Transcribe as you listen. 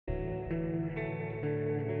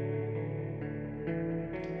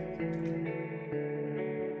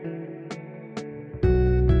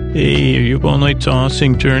Hey, are you up all night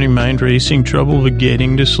tossing, turning, mind racing, trouble with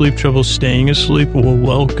getting to sleep, trouble staying asleep? Well,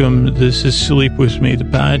 welcome. This is Sleep With Me, the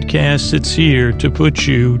podcast that's here to put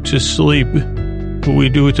you to sleep. We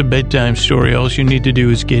do it a bedtime story. All you need to do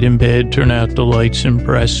is get in bed, turn out the lights, and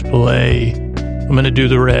press play. I'm going to do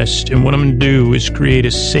the rest. And what I'm going to do is create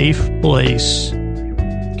a safe place.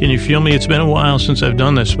 Can you feel me? It's been a while since I've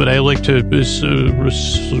done this, but I like to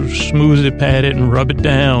smooth it, pat it, and rub it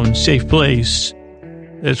down. Safe place.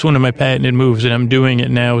 That's one of my patented moves, and I'm doing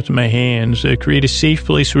it now with my hands. Create a safe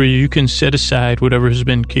place where you can set aside whatever has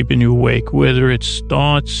been keeping you awake, whether it's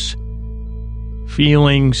thoughts,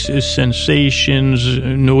 feelings, sensations,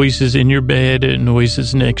 noises in your bed,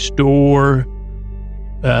 noises next door,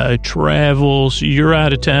 travels. You're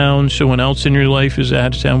out of town, someone else in your life is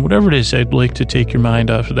out of town. Whatever it is, I'd like to take your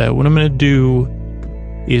mind off of that. What I'm going to do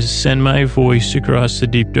is send my voice across the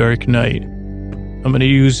deep, dark night. I'm going to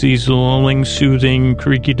use these lulling, soothing,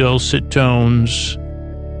 creaky, dulcet tones.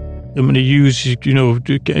 I'm going to use, I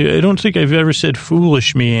don't think I've ever said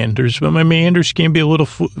foolish meanders, but my meanders can be a little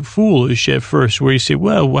foolish at first, where you say,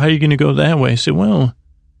 well, why are you going to go that way? I say, well,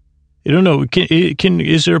 I don't know.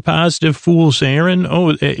 Is there a positive fool's errand?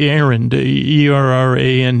 Oh, errand, E-R-R-A-N-D.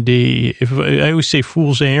 I always say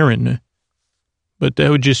fool's errand, but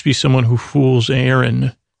that would just be someone who fools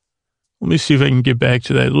errand. Let me see if I can get back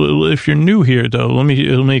to that. If you're new here, though, let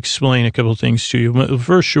me explain a couple of things to you.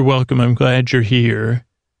 First, you're welcome. I'm glad you're here.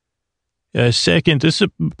 Second, this is a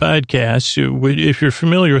podcast. If you're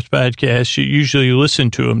familiar with podcasts, you usually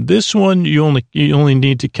listen to them. This one, you only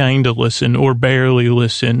need to kind of listen or barely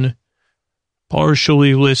listen,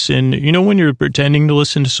 partially listen. You know when you're pretending to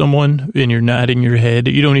listen to someone and you're nodding your head?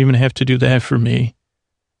 You don't even have to do that for me.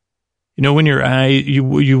 You know, when your eye,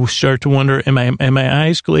 you start to wonder, am my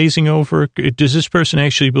eyes glazing over? Does this person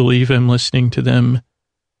actually believe I'm listening to them?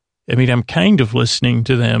 I mean, I'm kind of listening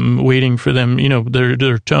to them, waiting for them,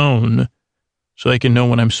 their tone, so I can know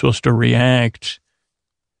when I'm supposed to react.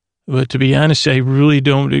 But to be honest, I really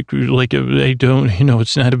don't,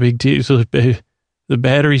 it's not a big deal. So the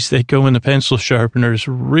batteries that go in the pencil sharpeners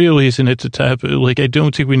really isn't at the top. I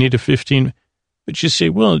don't think we need a 15. But you say,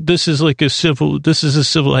 well, this is a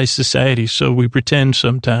civilized society, so we pretend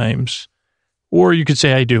sometimes. Or you could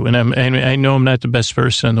say, I do, and I know I'm not the best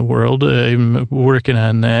person in the world. I'm working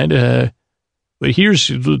on that. But here's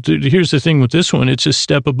the thing with this one. It's a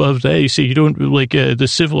step above that. You see, you don't, the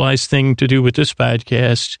civilized thing to do with this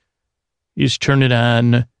podcast is turn it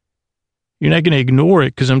on. You're not going to ignore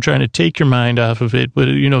it because I'm trying to take your mind off of it, but,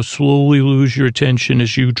 slowly lose your attention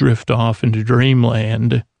as you drift off into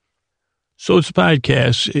dreamland. So it's a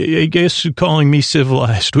podcast. I guess calling me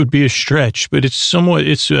civilized would be a stretch, but it's somewhat,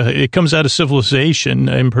 it comes out of civilization.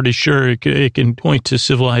 I'm pretty sure it can point to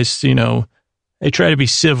civilized, I try to be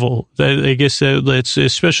civil. I guess that's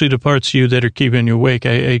especially the parts of you that are keeping you awake.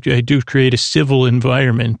 I do create a civil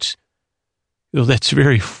environment. That's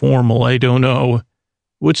very formal. I don't know.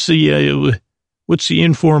 What's the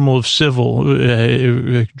informal of civil?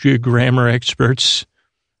 Grammar experts.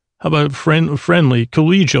 How about friendly,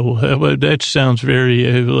 collegial? How about that? Sounds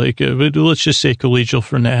very but let's just say collegial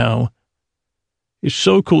for now. It's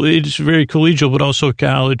so cool. It's very collegial, but also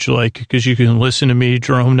college-like because you can listen to me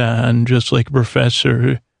drone on just like a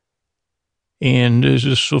professor and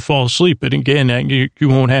just fall asleep. But again, you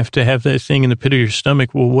won't have to have that thing in the pit of your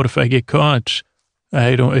stomach. Well, what if I get caught?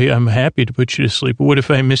 I'm happy to put you to sleep. But what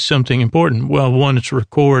if I miss something important? Well, one, it's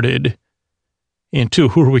recorded. And two,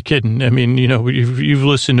 who are we kidding? I mean, you've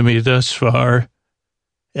listened to me thus far.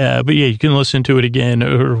 But yeah, you can listen to it again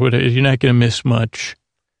or whatever. You're not going to miss much.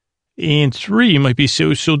 And three, you might be, so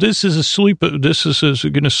this is a sleep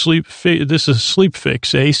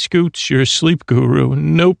fix, eh, Scoots? You're a sleep guru.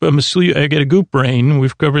 Nope, I got a goop brain.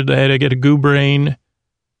 We've covered that. I got a goop brain.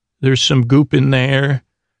 There's some goop in there.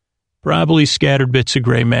 Probably scattered bits of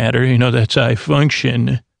gray matter. That's how I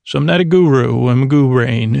function. So I'm not a guru. I'm a goo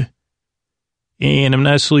brain. And I'm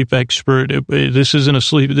not a sleep expert. This is a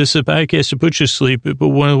podcast to put you to sleep. But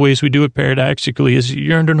one of the ways we do it paradoxically is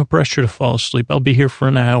you're under no pressure to fall asleep. I'll be here for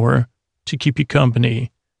an hour to keep you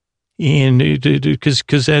company. And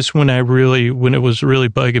because that's when it was really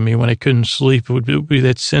bugging me, when I couldn't sleep, it would be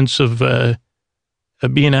that sense of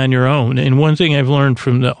being on your own. And one thing I've learned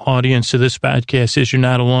from the audience of this podcast is you're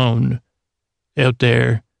not alone out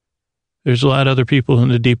there. There's a lot of other people in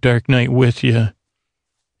the deep, dark night with you.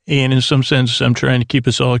 And in some sense, I'm trying to keep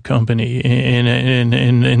us all company,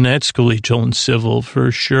 and that's collegial and civil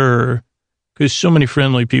for sure. Because so many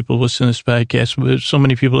friendly people listen to this podcast, but so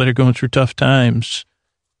many people that are going through tough times,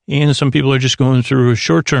 and some people are just going through a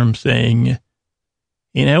short-term thing.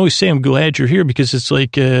 And I always say I'm glad you're here because it's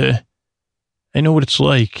like I know what it's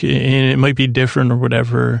like, and it might be different or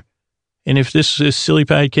whatever. And if this silly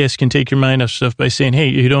podcast can take your mind off stuff by saying, hey,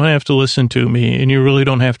 you don't have to listen to me and you really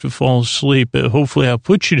don't have to fall asleep. Hopefully I'll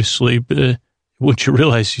put you to sleep. Once you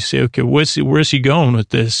realize, you say, okay, where's he going with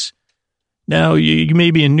this? Now, you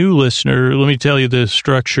may be a new listener. Let me tell you the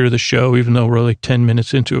structure of the show, even though we're like 10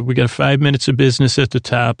 minutes into it. We got 5 minutes of business at the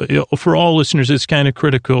top. For all listeners, it's kind of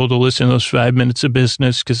critical to listen to those 5 minutes of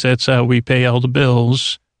business because that's how we pay all the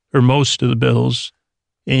bills, or most of the bills,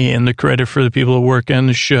 and the credit for the people who work on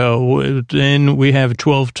the show. Then we have a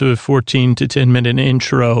 12 to 14 to 10-minute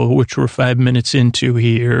intro, which we're 5 minutes into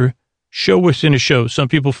here. Show within a show. Some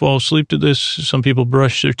people fall asleep to this. Some people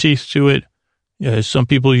brush their teeth to it. Some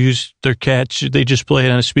people use their cats. They just play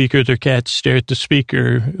it on a speaker. Their cats stare at the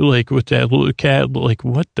speaker, like with that little cat, like,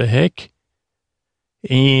 what the heck?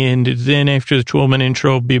 And then after the 12-minute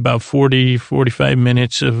intro, it'll be about 40, 45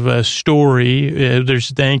 minutes of story. There's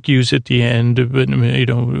thank yous at the end, but, you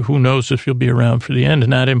know, who knows if you'll be around for the end.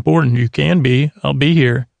 Not important. You can be. I'll be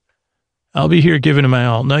here. I'll be here giving it my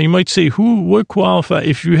all. Now, you might say, what qualify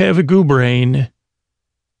if you have a goo brain?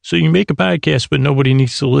 So you make a podcast, but nobody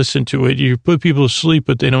needs to listen to it. You put people to sleep,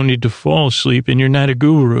 but they don't need to fall asleep, and you're not a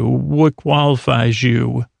guru. What qualifies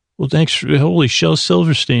you? Well, thanks. Holy Shel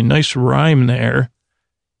Silverstein. Nice rhyme there.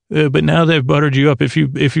 But now that I've buttered you up, if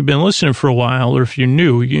you've been listening for a while, or if you're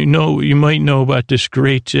new, you might know about this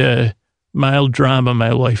great mild drama in my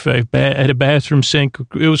life. I had a bathroom sink.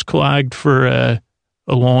 It was clogged for a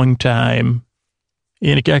long time.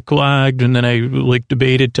 And it got clogged, and then I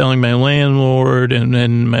debated telling my landlord, and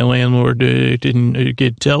then my landlord didn't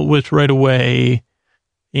get dealt with right away.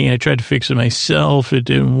 And I tried to fix it myself. It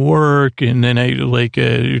didn't work. And then I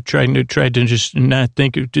tried to just not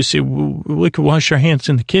think, to say, we could wash our hands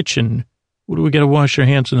in the kitchen. What do we got to wash our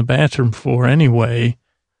hands in the bathroom for anyway?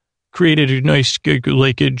 Created a nice,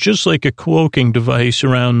 just like a cloaking device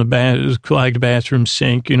around the clogged bathroom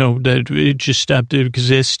sink, that it just stopped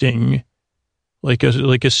existing. But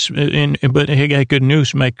I got good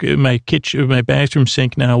news. My bathroom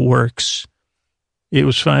sink now works. It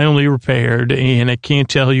was finally repaired, and I can't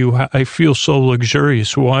tell you how I feel so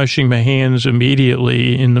luxurious washing my hands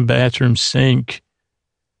immediately in the bathroom sink.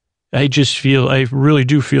 I really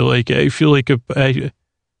do feel like, I don't feel like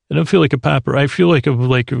a popper. I feel like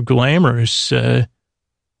a glamorous,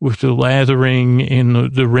 with the lathering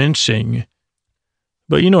and the rinsing.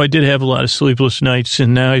 But, I did have a lot of sleepless nights,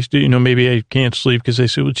 and now, maybe I can't sleep because I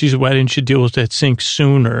said, well, geez, why didn't you deal with that sink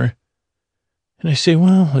sooner? And I say,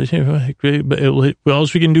 well, all we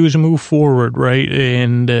can do is move forward, right?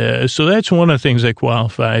 And so that's one of the things that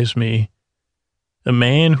qualifies me. A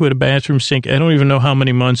man who had a bathroom sink, I don't even know how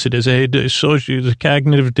many months it is. The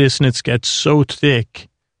cognitive dissonance got so thick.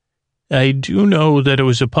 I do know that it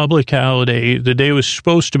was a public holiday. The day it was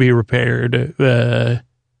supposed to be repaired.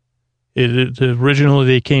 Originally,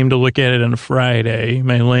 they came to look at it on a Friday,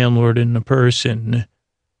 my landlord and the person.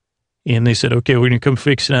 And they said, okay, we're going to come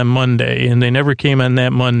fix it on Monday. And they never came on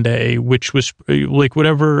that Monday, which was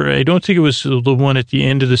whatever. I don't think it was the one at the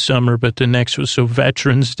end of the summer, but the next was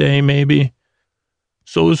Veterans Day, maybe.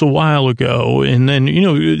 So it was a while ago. And then,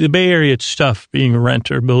 the Bay Area, it's tough being a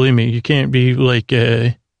renter. Believe me, you can't be but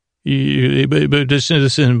this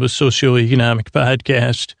isn't a socioeconomic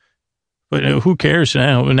podcast. But who cares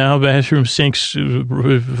now? Now bathroom sinks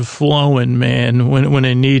flowing, man, when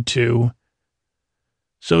I need to.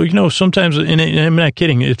 So, sometimes, and I'm not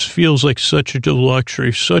kidding, it feels like such a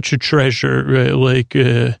luxury, such a treasure.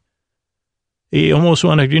 I almost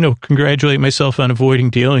want to, congratulate myself on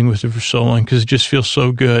avoiding dealing with it for so long because it just feels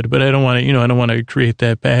so good. But I don't want to, I don't want to create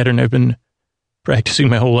that pattern. I've been practicing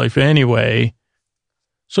my whole life anyway.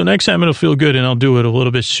 So next time it'll feel good and I'll do it a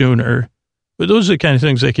little bit sooner. But those are the kind of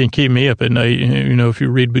things that can keep me up at night, if you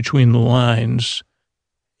read between the lines.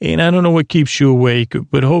 And I don't know what keeps you awake,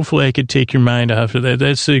 but hopefully I could take your mind off of that.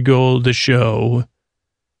 That's the goal of the show.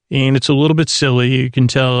 And it's a little bit silly. You can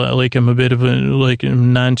tell, I'm a bit of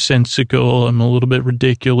I'm nonsensical. I'm a little bit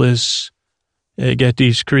ridiculous. I got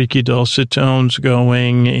these creaky dulcet tones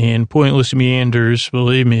going and pointless meanders.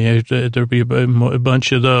 Believe me, there'll be a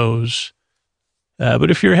bunch of those. But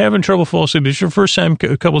if you're having trouble falling asleep, it's your first time,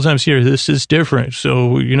 a couple of times here, this is different.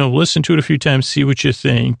 So, listen to it a few times, see what you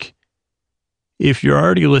think. If you're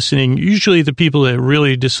already listening, usually the people that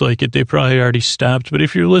really dislike it, they probably already stopped. But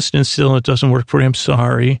if you're listening still and it doesn't work for you, I'm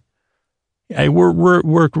sorry. I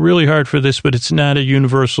work really hard for this, but it's not a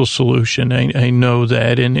universal solution. I know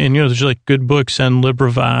that. And there's good books on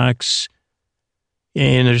LibriVox,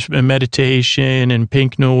 and there's meditation and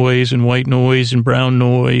pink noise and white noise and brown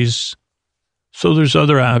noise. So there's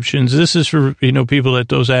other options. This is for, people that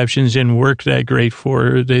those options didn't work that great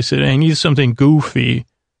for. They said, I need something goofy.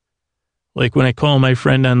 Like when I call my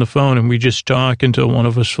friend on the phone and we just talk until one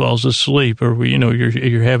of us falls asleep, or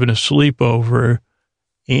you're having a sleepover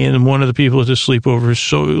and one of the people at the sleepover is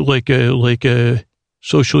so like a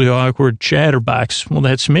socially awkward chatterbox. Well,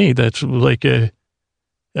 that's me. That's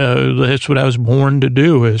that's what I was born to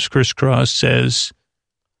do, as Chris Cross says.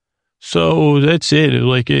 So that's it.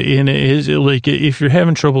 If you're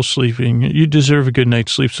having trouble sleeping, you deserve a good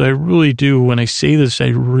night's sleep. So I really do. When I say this, I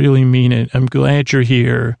really mean it. I'm glad you're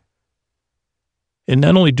here. And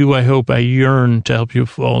not only do I hope, I yearn to help you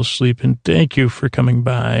fall asleep. And thank you for coming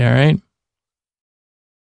by. All right.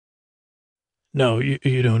 No,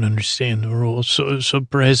 you don't understand the rules. So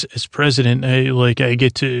as president, I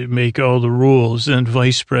get to make all the rules, and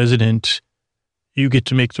vice president, you get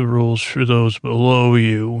to make the rules for those below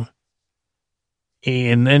you.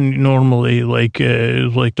 And then normally, I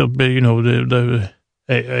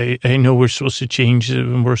know we're supposed to change it,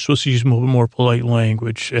 and we're supposed to use more polite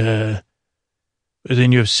language. But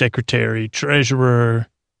then you have secretary, treasurer.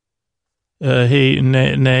 Hey,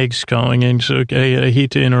 Nag's calling in, so I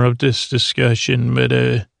hate to interrupt this discussion, but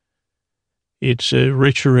it's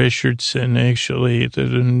Richard Richardson, actually, the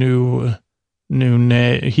new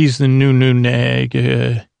Nag. He's the new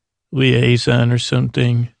Nag liaison or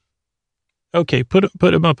something. Okay, put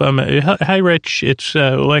him up on my. Hi, Rich. It's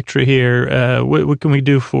Electra here. What can we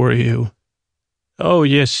do for you? Oh,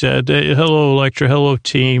 yes. Hello, Electra. Hello,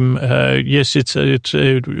 team. Yes,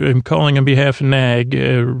 I'm calling on behalf of NAG,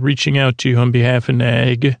 reaching out to you on behalf of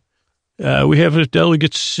NAG. We have a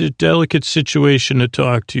delicate situation to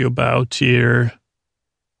talk to you about here.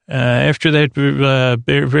 After that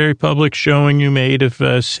very public showing you made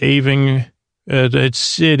of saving that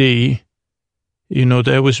city,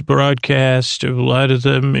 that was broadcast. A lot of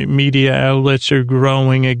the media outlets are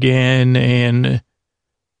growing again, and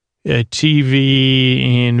TV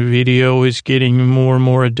and video is getting more and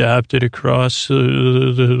more adopted across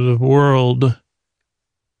the world.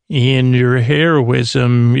 And your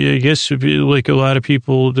heroism, I guess, like a lot of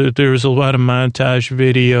people, there was a lot of montage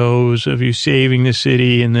videos of you saving the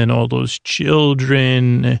city, and then all those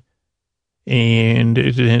children, and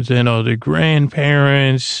then all the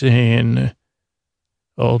grandparents, and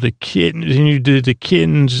all the kittens, and you did the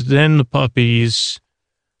kittens, then the puppies.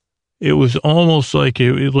 It was almost I think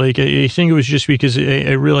it was just because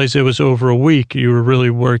I realized it was over a week. You were really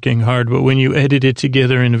working hard, but when you edit it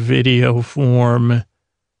together in video form,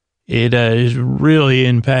 it is really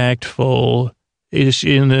impactful.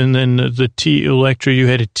 And then Electra, you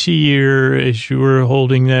had a tear as you were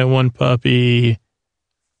holding that one puppy.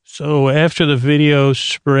 So after the video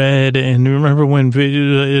spread, and remember when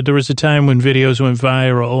there was a time when videos went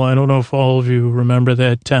viral. I don't know if all of you remember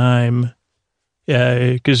that time.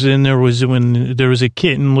 Yeah, because then when there was a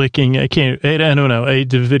kitten licking, I don't know.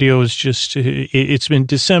 The video is just, it's been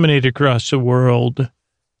disseminated across the world,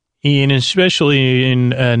 and especially in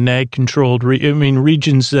NAG-controlled,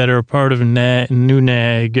 regions that are a part of new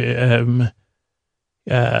NAG.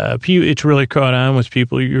 It's really caught on with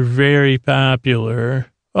people. You're very popular.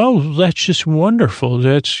 Oh, that's just wonderful.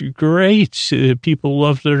 That's great. People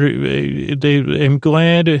love I'm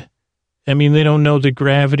glad. They don't know the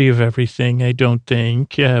gravity of everything, I don't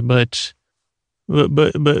think. But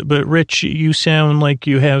Rich, you sound like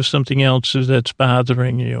you have something else that's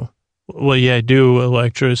bothering you. Well, yeah, I do,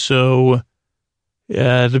 Electra. So,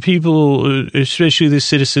 the people, especially the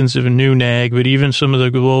citizens of New Nag, but even some of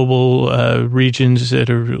the global regions that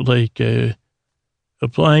are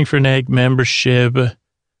applying for NAG membership,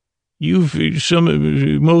 most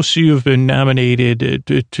of you have been nominated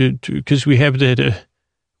because we have that.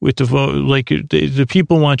 With the vote, the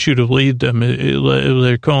people want you to lead them.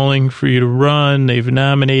 They're calling for you to run. They've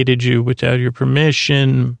nominated you without your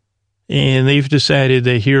permission. And they've decided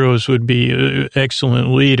that heroes would be excellent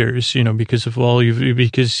leaders, because of all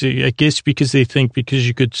because they think because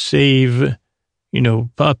you could save,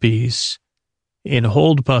 puppies and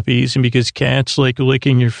hold puppies, and because cats like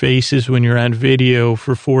licking your faces when you're on video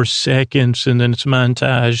for 4 seconds, and then it's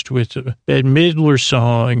montaged with that Midler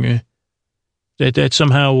song, that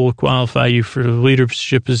somehow will qualify you for the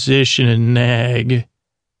leadership position in NAG.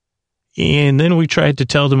 And then we tried to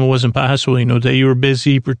tell them it wasn't possible, that you were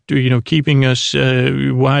busy, keeping us,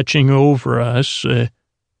 watching over us.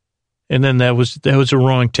 And then that was a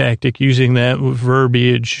wrong tactic. Using that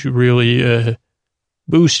verbiage really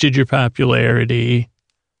boosted your popularity.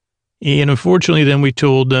 And unfortunately, then we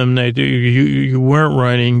told them that you weren't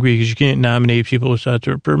running because you can't nominate people without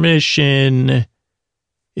their permission.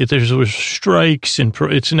 if there's strikes and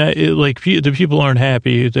it's not the people aren't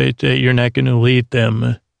happy that you're not going to lead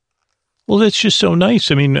them. Well, that's just so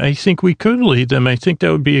nice. I mean, I think we could lead them. I think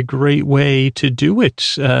that would be a great way to do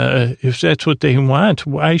it. If that's what they want,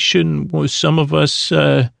 why shouldn't some of us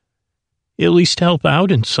at least help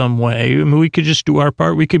out in some way? I mean, we could just do our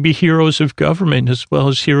part. We could be heroes of government as well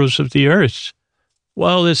as heroes of the earth.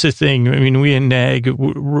 Well, that's the thing. I mean, we in NAG,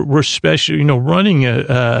 we're special, running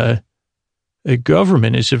a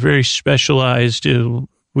government is a very specialized,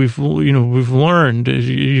 we've learned,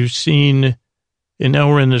 you've seen, and now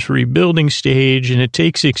we're in this rebuilding stage, and it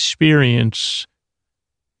takes experience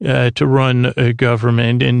to run a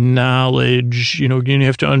government and knowledge. You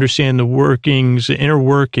have to understand the workings, the inner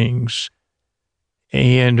workings.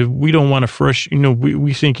 And we don't want to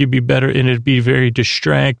we think it'd be better, and it'd be very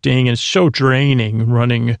distracting and so draining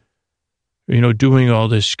running, doing all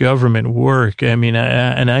this government work. I mean,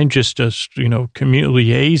 I'm just a, community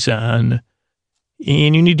liaison.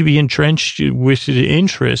 And you need to be entrenched with the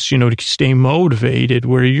interests, to stay motivated,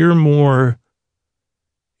 where you're more,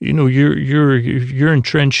 you're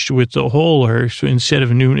entrenched with the whole earth instead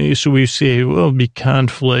of new. So we say, well, it'll be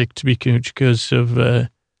conflict because of,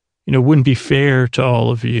 wouldn't be fair to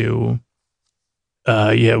all of you.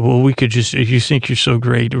 Yeah, well, we could just, if you think you're so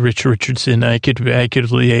great, Rich Richardson, I could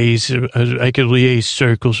liaise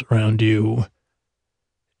circles around you.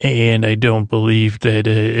 And I don't believe that,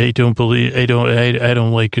 I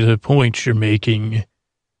don't like the points you're making.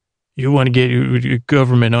 You want to get your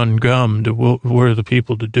government ungummed. We're the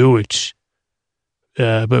people to do it.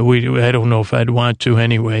 But I don't know if I'd want to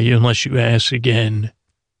anyway, unless you ask again.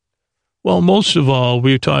 Well, most of all,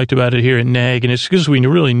 we've talked about it here at NAG, and it's because we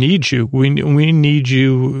really need you. We need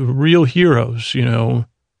you, real heroes, you're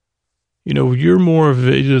more of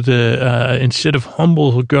the instead of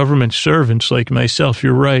humble government servants like myself,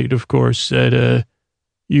 you're right, of course, that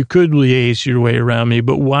you could liaise your way around me,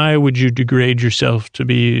 but why would you degrade yourself to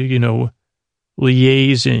be,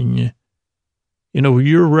 liaising?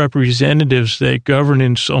 You're representatives that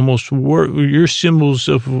governance almost work. You're symbols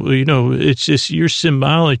of, it's just your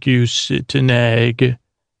symbolic use to NAG,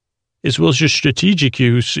 as well as your strategic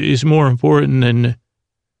use, is more important than.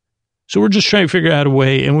 So we're just trying to figure out a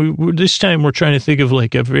way, and this time we're trying to think of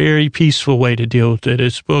like a very peaceful way to deal with it,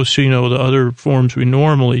 as opposed to, the other forms we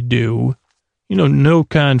normally do. No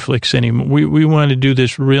conflicts anymore. We want to do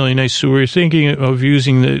this really nice. So we're thinking of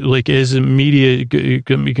using as the media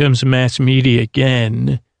becomes mass media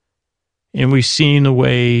again, and we've seen the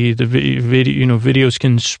way the videos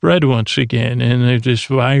can spread once again, and there's this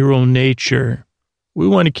viral nature. We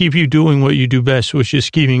want to keep you doing what you do best, which is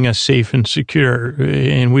keeping us safe and secure,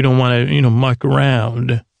 and we don't want to, muck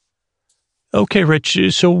around. Okay, Rich,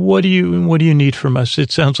 so what do you need from us?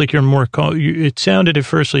 It sounds like you're more it sounded at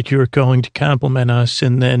first like you were going to compliment us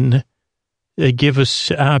and then give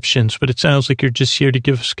us options, but it sounds like you're just here to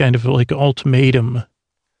give us kind of like an ultimatum.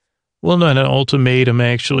 Well, not an ultimatum,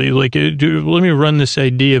 actually. Let me run this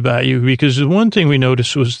idea by you, because the one thing we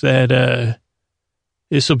noticed was that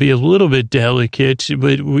this will be a little bit delicate,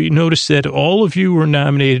 but we noticed that all of you were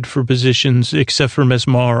nominated for positions except for Ms.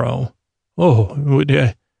 Morrow. Oh,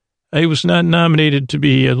 I was not nominated to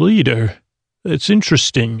be a leader. That's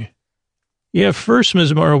interesting. Yeah, first,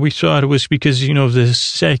 Ms. Morrow, we thought it was because, the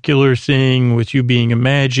secular thing with you being a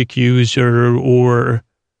magic user or,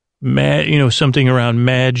 something around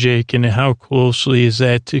magic and how closely is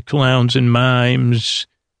that to clowns and mimes.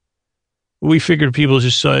 We figured people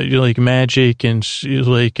just saw it like magic and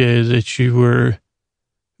that it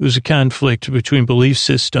was a conflict between belief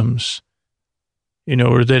systems,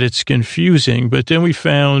 or that it's confusing. But then we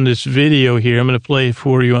found this video here. I'm going to play it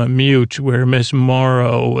for you on mute where Miss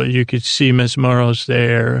Morrow, you could see Miss Morrow's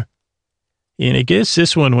there. And I guess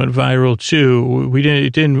this one went viral too. We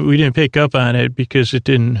didn't pick up on it because it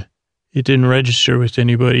didn't register with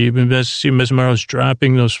anybody. But see Miss Morrow's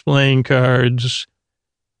dropping those playing cards.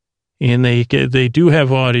 And they do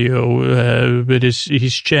have audio, but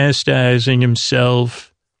he's chastising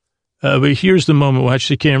himself. But here's the moment. Watch,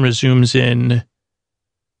 the camera zooms in.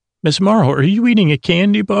 Miss Morrow, are you eating a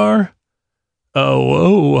candy bar?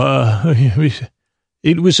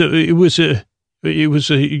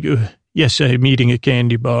 Yes, I'm eating a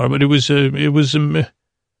candy bar, but I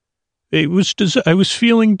was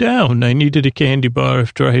feeling down. I needed a candy bar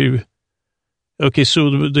after Okay,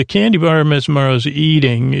 so the candy bar Ms. Morrow's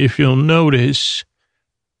eating, if you'll notice,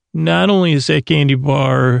 not only is that candy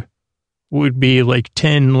bar would be like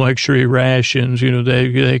 10 luxury rations,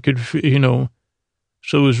 that could,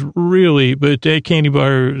 so it was really, but that candy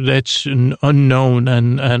bar, that's an unknown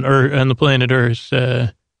on Earth, on the planet Earth.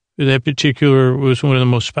 That particular was one of the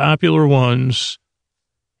most popular ones.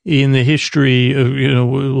 in the history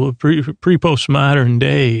of, pre-postmodern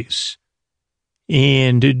days.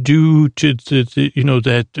 And due to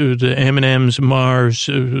the M&M's, Mars,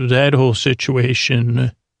 that whole situation,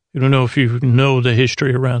 I don't know if you know the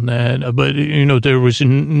history around that, but, there was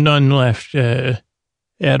none left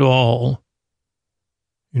at all.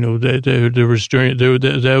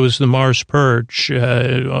 That was the Mars Purge,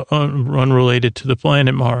 unrelated to the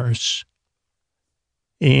planet Mars.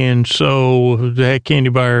 And so that candy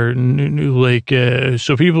bar,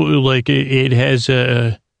 so people it has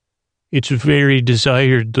it's very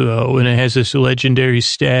desired though, and it has this legendary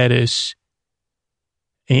status.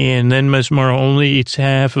 And then Mesmero only eats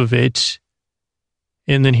half of it.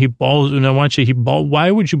 And then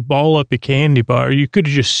why would you ball up a candy bar? You could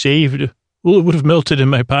have just saved it. Well, it would have melted in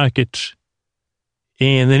my pocket.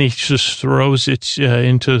 And then he just throws it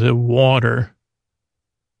into the water.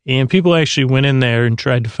 And people actually went in there and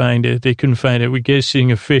tried to find it. They couldn't find it. We're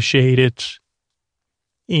guessing a fish ate it.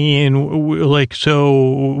 And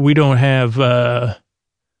so we don't have,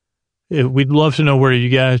 we'd love to know where you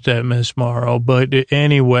got that, Mesmero. But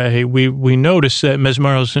anyway, we noticed that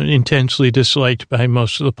Mesmero is intensely disliked by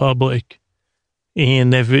most of the public.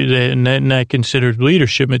 And that not considered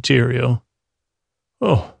leadership material.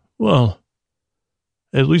 Oh, well,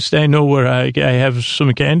 at least I know where I have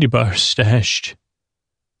some candy bars stashed.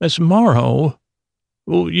 Mesmero?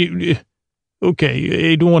 Well,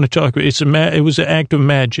 okay, I don't want to talk about it. It was an act of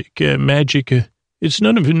magic. It's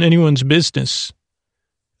none of anyone's business.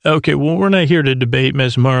 Okay, well, we're not here to debate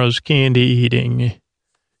Mesmero's candy eating.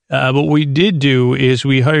 What we did do is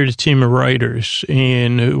we hired a team of writers,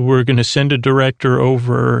 and we're going to send a director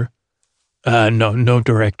over. No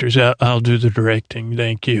directors. I'll do the directing.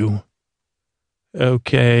 Thank you.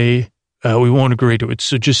 Okay. We won't agree to it,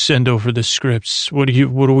 so just send over the scripts. What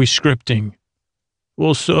are we scripting?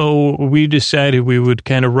 Well, so we decided we would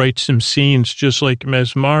kind of write some scenes just like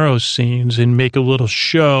Mesmero's scenes and make a little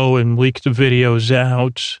show and leak the videos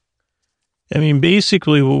out. I mean,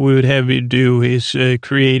 basically what we would have you do is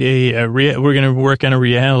create we're going to work on a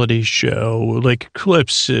reality show, like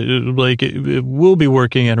clips, we'll be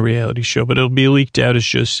working on a reality show, but it'll be leaked out as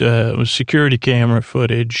just security camera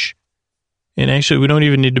footage. And actually, we don't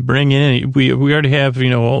even need to bring in any. We already have,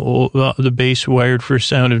 all the base wired for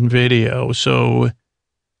sound and video. So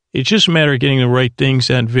it's just a matter of getting the right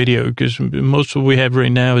things on video because most of what we have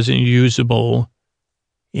right now isn't usable.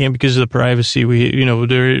 And because of the privacy,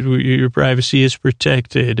 your privacy is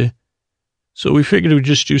protected. So we figured we'd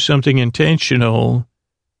just do something intentional,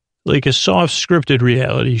 like a soft scripted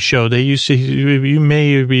reality show. They used to, you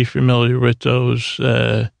may be familiar with those,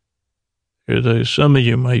 some of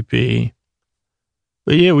you might be.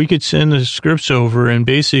 But yeah, we could send the scripts over and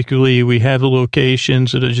basically we have the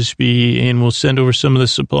locations that'll just be, and we'll send over some of the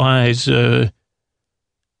supplies, and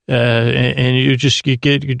you just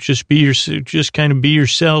kind of be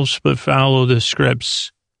yourselves, but follow the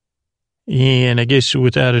scripts. And I guess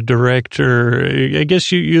without a director, I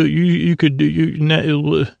guess you could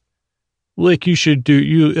do,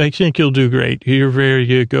 I think you'll do great. You're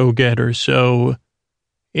very go-getter. So,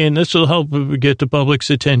 and this will help get the public's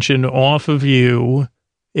attention off of you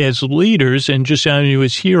as leaders and just on you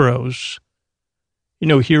as heroes.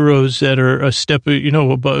 Heroes that are a step,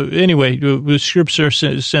 above. Anyway, the scripts are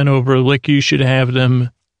sent over, like you should have them.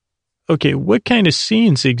 Okay, what kind of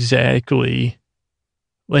scenes exactly?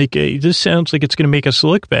 This sounds like it's going to make us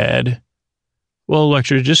look bad. Well,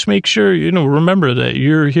 Lecture, just make sure, remember that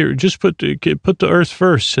you're here. Just put the earth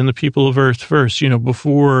first and the people of earth first,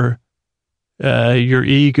 before your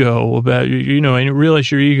ego about, I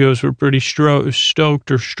realize your egos were pretty stoked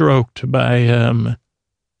or stroked by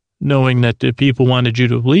knowing that the people wanted you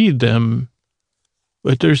to lead them.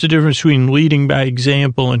 But there's a difference between leading by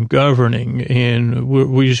example and governing, and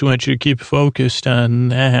we just want you to keep focused on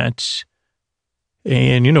that.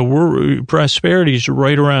 And, prosperity is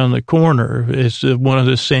right around the corner, as one of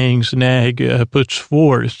the sayings NAG puts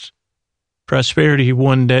forth. Prosperity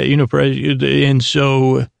one day, and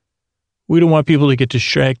so we don't want people to get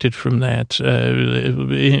distracted from that.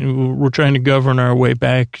 We're trying to govern our way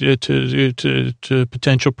back to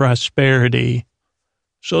potential prosperity.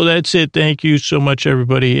 So that's it. Thank you so much,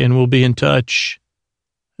 everybody, and we'll be in touch.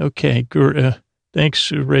 Okay,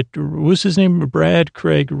 thanks, Rich. What's his name? Brad,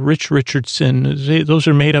 Craig, Rich Richardson. Those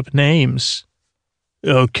are made-up names.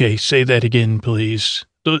 Okay, say that again, please.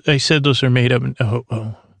 I said those are made-up.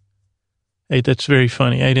 Oh. Hey, that's very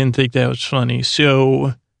funny. I didn't think that was funny.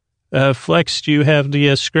 So, Flex, do you have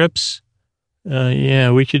the scripts?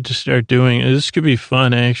 Yeah, we could just start doing it. This could be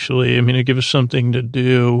fun, actually. I mean, it'll give us something to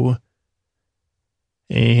do.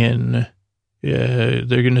 And Yeah,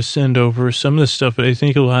 they're going to send over some of the stuff, but I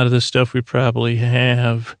think a lot of the stuff we probably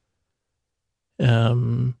have.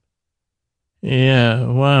 Yeah,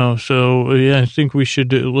 wow. So, yeah, I think we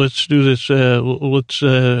should let's do this.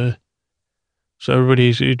 So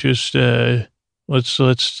everybody's just,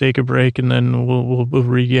 let's take a break and then we'll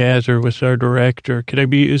regather with our director. Could I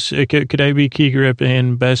be Key Grip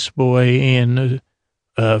and Best Boy? And,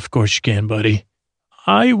 of course you can, buddy.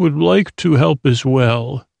 I would like to help as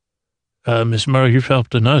well. Miss Morrow, you've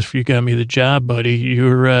helped enough. You got me the job, buddy.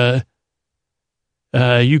 You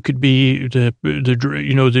could be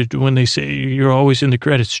when they say you're always in the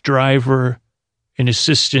credits, driver and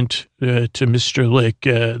assistant to Mr. Lick.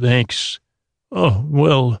 Thanks. Oh,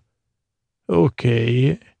 well,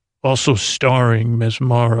 okay. Also starring Ms.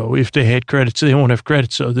 Morrow. If they had credits, they won't have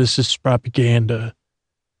credits, so this is propaganda.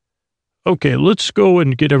 Okay, let's go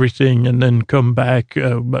and get everything and then come back,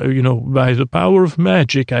 by the power of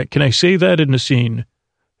magic. Can I say that in the scene?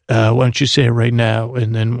 Why don't you say it right now?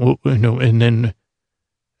 And then, we'll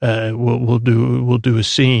do a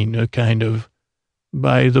scene, a kind of,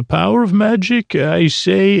 by the power of magic, I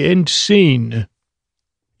say, and scene.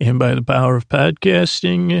 And by the power of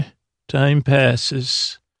podcasting, time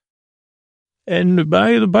passes. And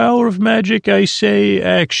by the power of magic, I say,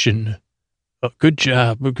 action. Oh, good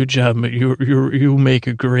job. You make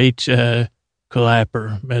a great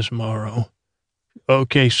clapper, Mesmaro.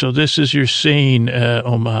 Okay, so this is your scene,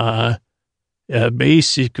 Omaha.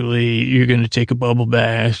 Basically, you're going to take a bubble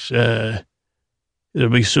bath. There'll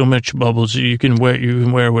be so much bubbles you can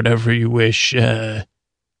wear whatever you wish,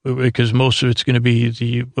 because most of it's going to be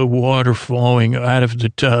the water flowing out of the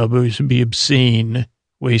tub. It would be obscene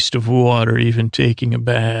waste of water, even taking a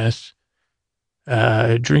bath.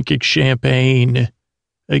 Drinking champagne,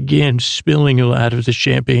 again, spilling a lot of the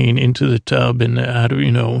champagne into the tub and out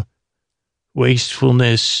of,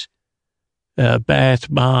 wastefulness, bath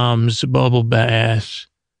bombs, bubble baths,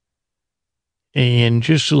 and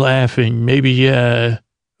just laughing. Maybe,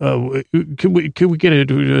 could we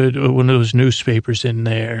get one of those newspapers in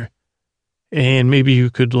there? And maybe you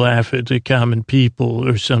could laugh at the common people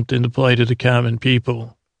or something, the plight of the common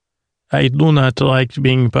people. I do not like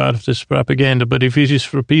being part of this propaganda, but if it is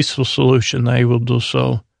for a peaceful solution, I will do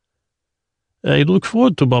so. I look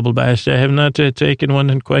forward to bubble baths. I have not taken one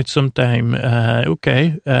in quite some time.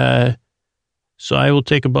 Okay. So I will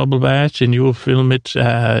take a bubble bath and you will film it,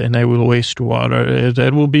 and I will waste water.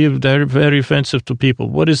 That will be very offensive to people.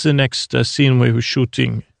 What is the next scene we were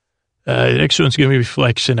shooting? The next one's going to be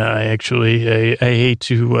Flex and I, actually. I hate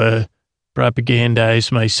to propagandize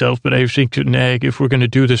myself, but I think if we're going to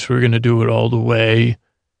do this, we're going to do it all the way.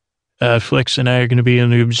 Flex and I are going to be in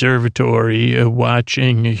the observatory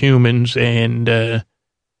watching humans and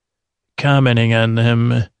commenting on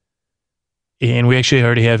them. And we actually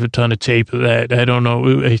already have a ton of tape of that. I don't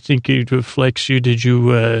know. I think Flex, I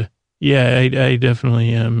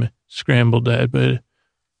definitely scrambled that, but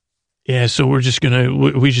yeah, so we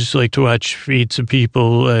just like to watch feeds of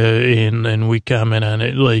people, and we comment on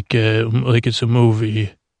it like it's a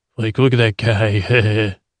movie. Like, look at that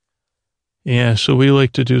guy. Yeah, so we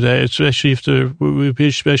like to do that, especially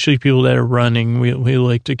especially people that are running. We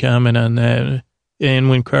like to comment on that. And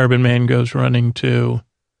when Carbon Man goes running too.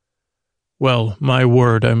 Well, my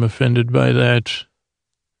word, I'm offended by that.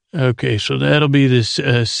 Okay, so that'll be this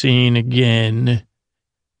scene again.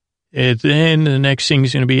 And then the next thing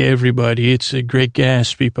is going to be everybody. It's a Great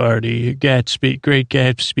Great Gatsby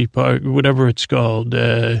party, whatever it's called.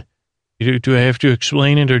 Do I have to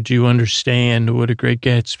explain it, or do you understand what a Great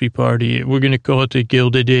Gatsby party is? We're going to call it the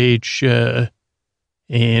Gilded Age, and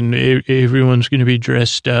everyone's going to be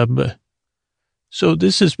dressed up. So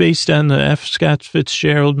this is based on the F. Scott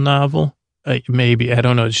Fitzgerald novel. Maybe, I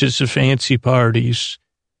don't know. It's just the fancy parties.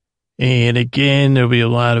 And again, there'll be a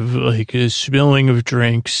lot of spilling of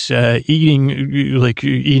drinks, eating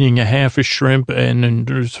a half a shrimp and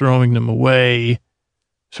then throwing them away,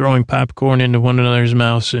 throwing popcorn into one another's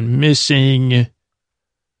mouths and missing.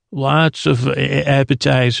 Lots of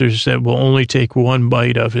appetizers that will only take one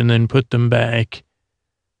bite of and then put them back.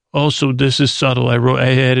 Also, this is subtle. I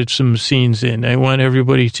added some scenes in. I want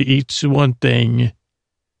everybody to eat one thing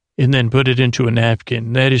and then put it into a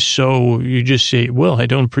napkin. That is so, you just say, well, I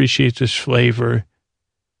don't appreciate this flavor.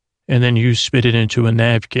 And then you spit it into a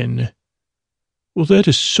napkin. Well, that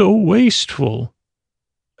is so wasteful.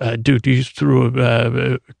 Dude, you threw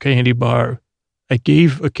a candy bar. I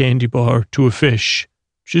gave a candy bar to a fish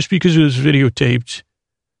just because it was videotaped.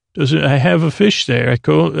 I have a fish there.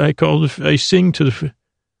 I sing to the fish.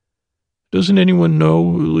 Doesn't anyone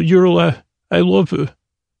know? I love it.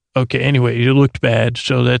 Okay, anyway, you looked bad,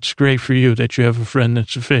 so that's great for you that you have a friend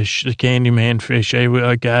that's a fish, the Candyman fish.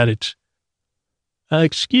 I got it.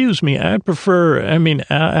 Excuse me, I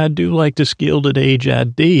do like the Gilded Age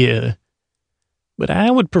idea, but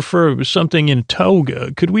I would prefer something in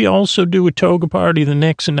toga. Could we also do a toga party the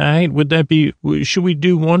next night? Should we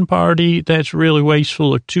do one party that's really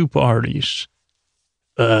wasteful or two parties?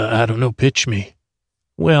 I don't know, pitch me.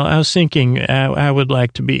 Well, I was thinking I would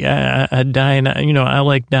like to be I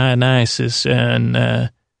like Dionysus,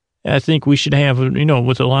 and I think we should have,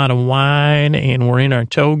 with a lot of wine, and we're in our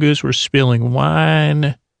togas, we're spilling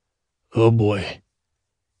wine. Oh, boy.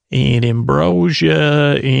 And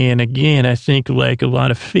ambrosia, and again, I think like a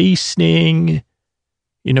lot of feasting,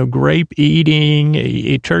 grape eating,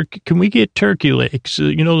 a turkey. Can we get turkey legs?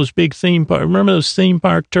 Those big theme park. Remember those theme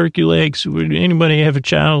park turkey legs? Would anybody have a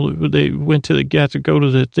child? They got to go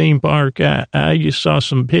to the theme park. I just saw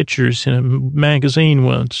some pictures in a magazine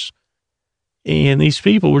once, and these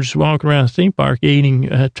people were just walking around the theme park eating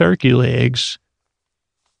turkey legs.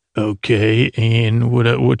 Okay, and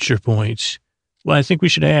what's your points? Well, I think we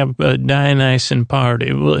should have a Dionysian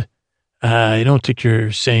party. Well, I don't think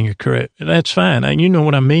you're saying it correct. That's fine. You know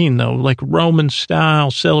what I mean, though, like Roman style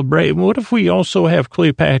celebrate. What if we also have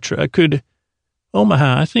Cleopatra?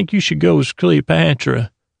 Omaha, I think you should go as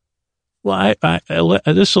Cleopatra. Well,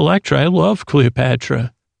 this Electra, I love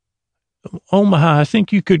Cleopatra. Omaha, I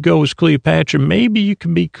think you could go as Cleopatra. Maybe you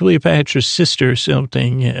could be Cleopatra's sister or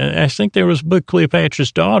something. I think there was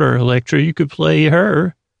Cleopatra's daughter, Electra. You could play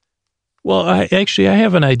her. Well, I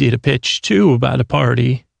have an idea to pitch, too, about a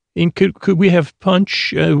party. And could we have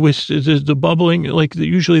punch with the bubbling, like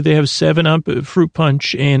usually they have 7-Up, fruit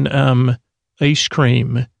punch, and ice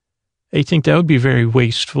cream. I think that would be very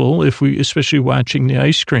wasteful especially watching the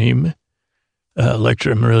ice cream.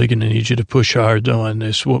 Electra, I'm really going to need you to push hard on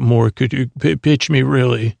this. What more could you pitch me,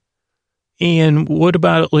 really? And what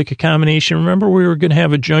about like a combination? Remember we were going to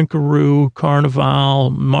have a Junkaroo,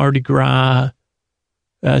 Carnival, Mardi Gras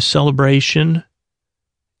celebration?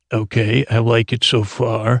 Okay, I like it so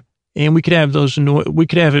far. And we could have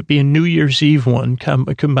it be a New Year's Eve one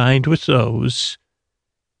combined with those.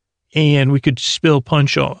 And we could spill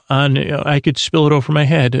punch on, I could spill it over my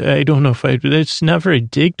head. I don't know that's not very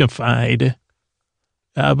dignified.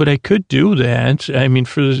 But I could do that. I mean,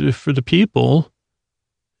 for the people.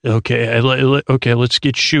 Okay, let's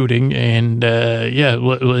get shooting. And,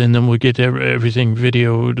 and then we'll get everything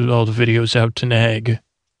videoed, all the videos out to NAG.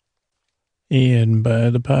 And by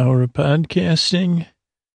the power of podcasting.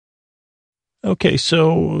 Okay, so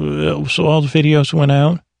all the videos went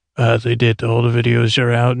out. They did. All the videos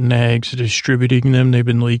are out. NAG's distributing them. They've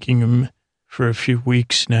been leaking them for a few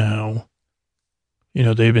weeks now.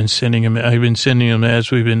 They've been sending them. I've been sending them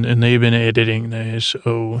and they've been editing this.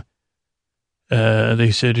 So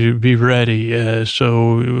they said to be ready. They're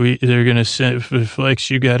going to send. Flex,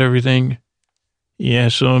 you got everything? Yeah,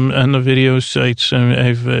 so I'm on the video sites.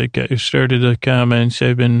 I've started the comments.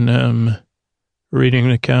 I've been reading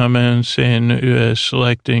the comments and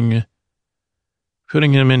selecting,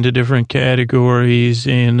 putting them into different categories.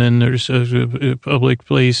 And then there's public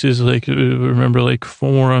places like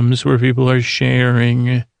forums where people are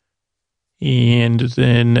sharing. And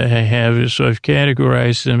then I've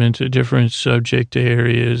categorized them into different subject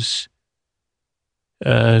areas.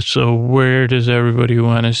 So where does everybody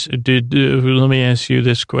want us? Let me ask you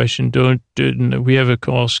this question. We have a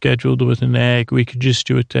call scheduled with an ag. We could just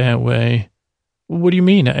do it that way. What do you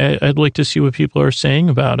mean? I'd like to see what people are saying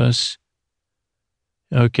about us.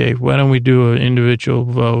 Okay, why don't we do an individual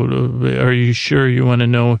vote? Are you sure you want to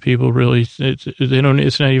know what people really?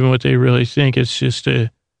 It's not even what they really think. It's just a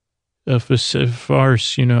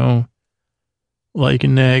farce, Like a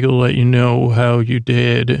nag will let you know how you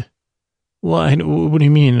did. Well, what do you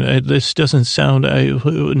mean? This doesn't sound.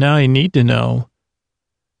 Now I need to know.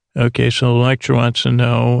 Okay, so Electra wants to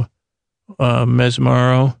know.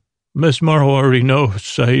 Mesmaro already knows.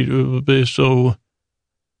 So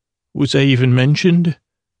was I even mentioned?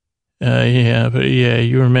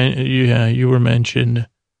 You were mentioned.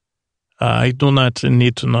 I do not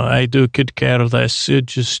need to know. I could care less.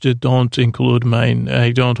 Just don't include mine.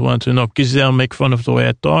 I don't want to know because they'll make fun of the way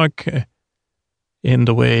I talk. In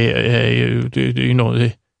the way,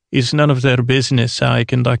 it's none of their business how I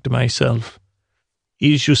conduct myself.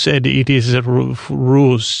 As you said, it is a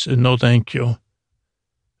ruse. No, thank you.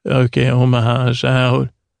 Okay, Omaha's out.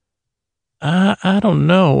 I don't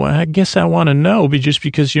know. I guess I want to know just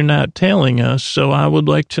because you're not telling us, so I would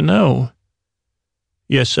like to know.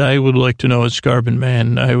 Yes, I would like to know as Carbon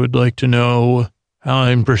Man. I would like to know how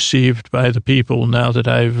I'm perceived by the people now that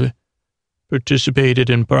I've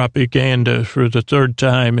participated in propaganda for the third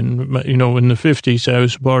time. And, in the 50s, I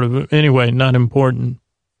was part of it. Anyway, not important.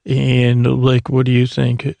 And, like, what do you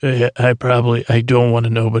think? I don't want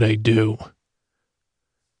to know, but I do.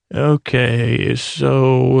 Okay,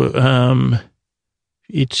 so,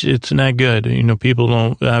 it's not good. People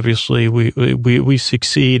don't, obviously, we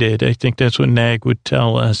succeeded. I think that's what NAG would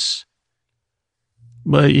tell us.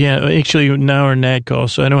 But yeah, actually now our NAG call,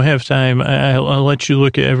 so I don't have time. I'll let you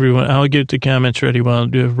look at everyone. I'll get the comments ready while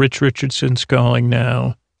Rich Richardson's calling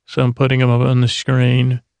now. So I'm putting him up on the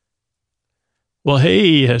screen. Well,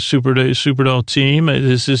 hey, Superdull team.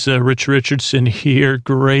 This is Rich Richardson here.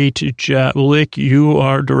 Great job. Lick, you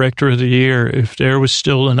are Director of the Year. If there was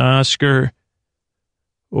still an Oscar,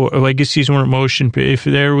 or I guess these weren't motion, if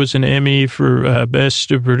there was an Emmy for Best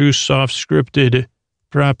to Produce Soft Scripted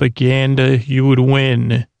Propaganda, you would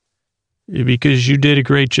win. Because you did a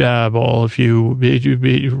great job, all of you.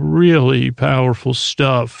 Really powerful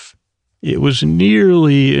stuff. It was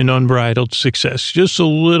nearly an unbridled success. Just a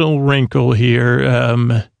little wrinkle here,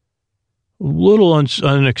 a little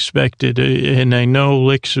unexpected. And I know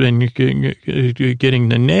Lick's been getting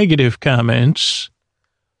the negative comments.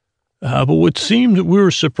 But what seemed, we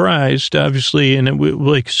were surprised, obviously, and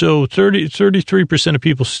 33% of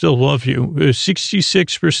people still love you.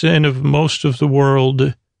 66% of most of the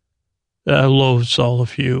world loathes all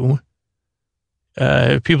of you.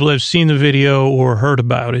 People have seen the video or heard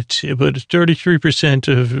about it, but 33%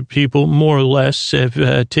 of people, more or less,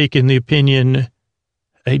 have taken the opinion.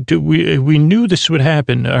 We knew this would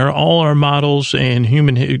happen. All our models and some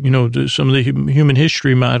of the human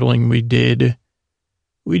history modeling we did,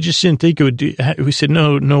 we just didn't think it would do. We said,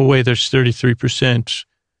 no way, there's 33%.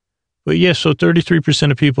 But yeah, so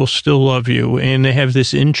 33% of people still love you, and they have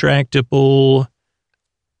this intractable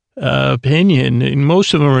opinion, and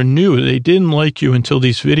most of them are new. They didn't like you until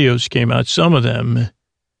these videos came out, some of them.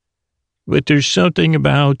 But there's something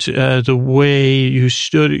about the way you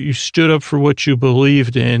stood up for what you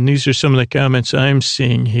believed in. These are some of the comments I'm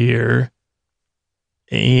seeing here.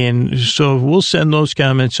 And so we'll send those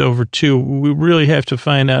comments over too. We really have to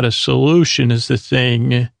find out a solution is the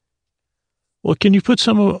thing. Well, can you put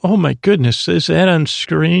oh my goodness, is that on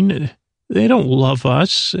screen? They don't love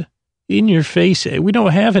us. In your face, we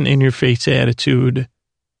don't have an in your face attitude.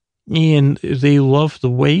 And they love the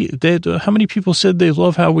way how many people said they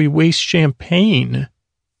love how we waste champagne?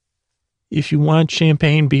 If you want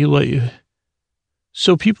champagne, be like,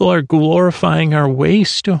 so people are glorifying our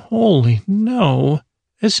waste. Holy no,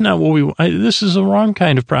 that's not what this is the wrong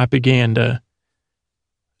kind of propaganda.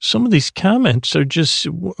 Some of these comments are just,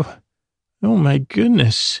 oh my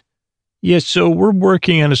goodness. Yes, so we're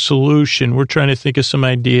working on a solution. We're trying to think of some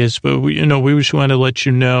ideas, but we just want to let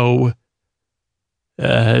you know,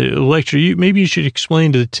 Electra, maybe you should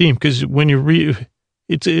explain to the team, because when you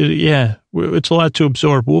it's a lot to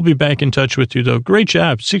absorb. We'll be back in touch with you, though. Great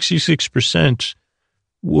job. 66%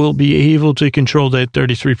 will be able to control that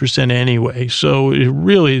 33% anyway. So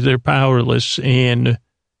really, they're powerless and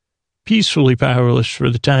peacefully powerless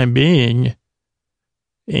for the time being.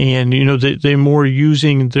 And, they're more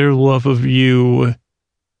using their love of you.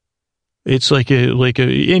 It's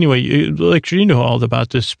anyway, you know all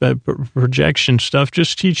about this projection stuff.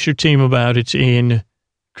 Just teach your team about it, and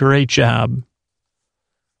great job.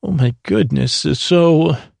 Oh my goodness.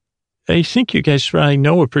 So I think you guys probably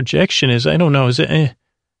know what projection is. I don't know.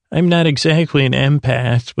 I'm not exactly an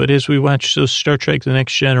empath, but as we watch those Star Trek The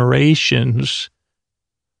Next Generations,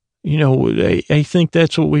 I think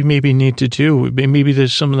that's what we maybe need to do. Maybe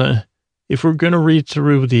there's some of the, if we're going to read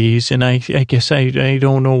through these, and I guess I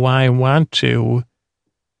don't know why I want to,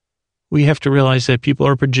 we have to realize that people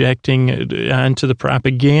are projecting onto the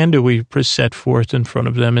propaganda we set forth in front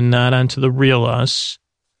of them and not onto the real us.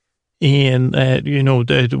 And that,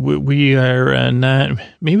 that we are not,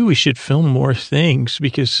 maybe we should film more things,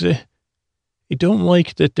 because I don't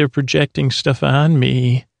like that they're projecting stuff on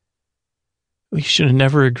me. We should have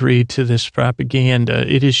never agreed to this propaganda.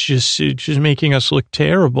 It's just making us look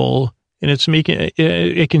terrible. And it's making,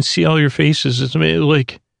 I can see all your faces. It's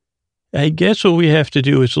like, I guess what we have to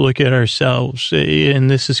do is look at ourselves. And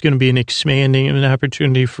this is going to be an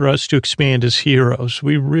opportunity for us to expand as heroes.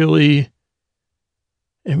 We really,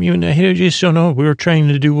 I just don't know. We were trying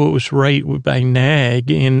to do what was right by NAG.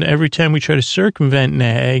 And every time we try to circumvent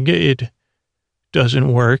NAG, it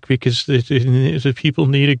doesn't work, because the people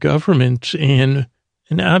need a government, and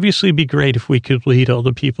obviously it'd be great if we could lead all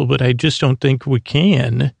the people, but I just don't think we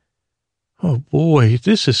can. Oh boy,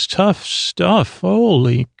 this is tough stuff.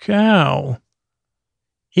 Holy cow.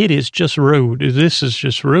 It is just rude. This is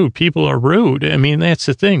just rude. People are rude. That's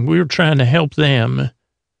the thing. We were trying to help them.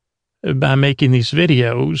 by making these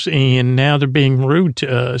videos, and now they're being rude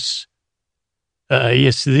to us.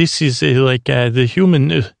 Yes, this is the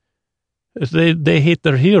human, they hate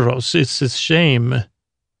their heroes. It's a shame.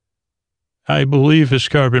 I believe as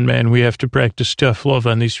Carbon Man, we have to practice tough love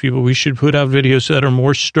on these people. We should put out videos that are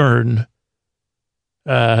more stern.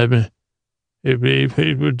 Their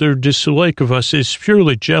dislike of us is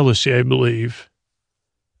purely jealousy, I believe.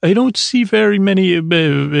 I don't see very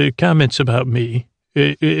many comments about me.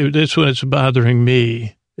 That's what's bothering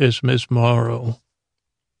me, is Miss Morrow.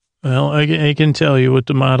 Well, I can tell you what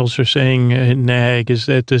the models are saying at NAG is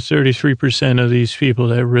that the 33% of these people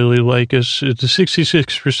that really like us, the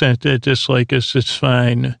 66% that dislike us, it's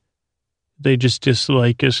fine. They just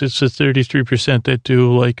dislike us. It's the 33% that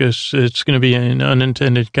do like us. It's going to be an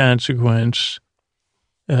unintended consequence.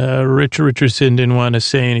 Rich Richardson didn't want to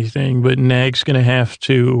say anything, but NAG's going to have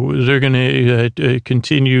to, they're going to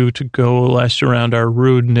continue to coalesce around our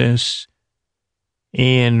rudeness.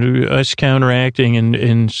 And us counteracting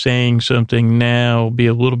and saying something now be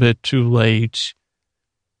a little bit too late.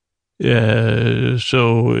 We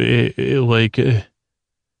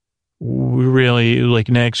really,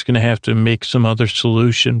 NAG's going to have to make some other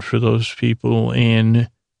solution for those people. And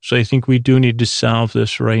so I think we do need to solve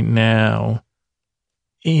this right now.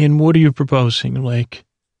 And what are you proposing?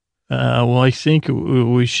 I think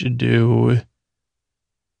we should do...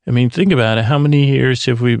 think about it. How many years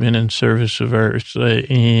have we been in service of Earth?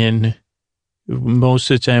 And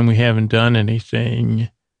most of the time we haven't done anything.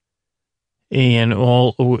 And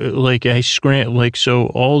all, so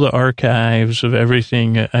all the archives of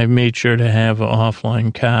everything I've made sure to have an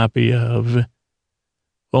offline copy of.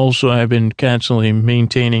 Also, I've been constantly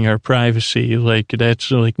maintaining our privacy.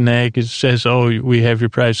 That's NAG says, we have your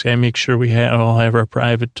privacy. I make sure we all have our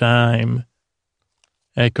private time.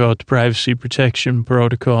 I call it the Privacy Protection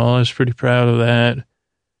Protocol. I was pretty proud of that.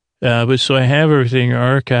 But so I have everything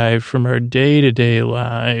archived from our day-to-day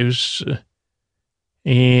lives.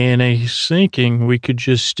 And I was thinking we could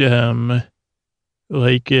just, with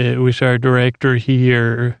our director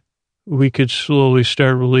here, we could slowly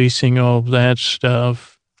start releasing all of that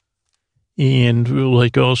stuff. And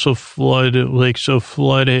also flood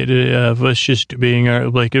it of us just being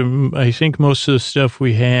I think most of the stuff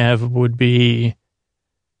we have would be...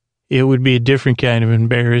 It would be a different kind of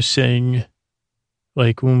embarrassing,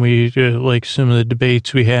 when we, some of the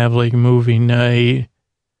debates we have, movie night,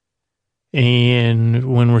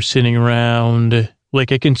 and when we're sitting around,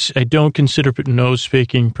 I don't consider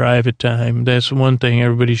nose-picking private time. That's one thing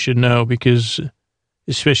everybody should know, because,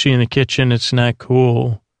 especially in the kitchen, it's not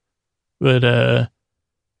cool. But,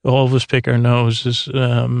 all of us pick our noses,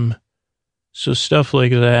 so stuff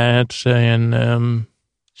like that, and,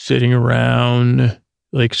 sitting around...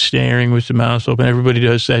 staring with the mouth open. Everybody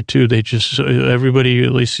does that too. Everybody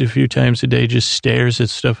at least a few times a day just stares at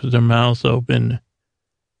stuff with their mouth open.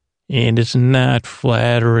 And it's not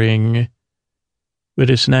flattering, but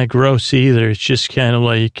it's not gross either. It's just kind of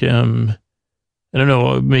I don't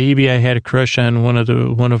know, maybe I had a crush on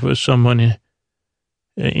someone,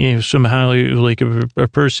 somehow a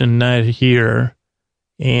person not here,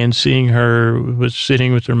 and seeing her was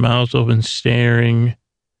sitting with her mouth open staring.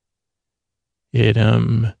 It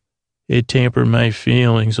tampered my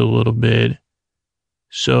feelings a little bit.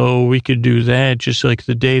 So we could do that, just like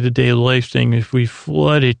the day-to-day life thing. If we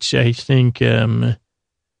flood it, I think, an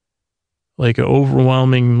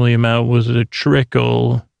overwhelmingly amount with a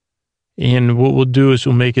trickle. And what we'll do is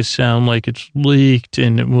we'll make it sound like it's leaked,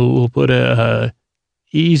 and we'll put a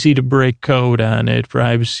easy to break code on it,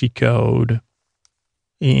 privacy code.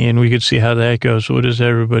 And we could see how that goes. What does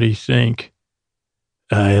everybody think?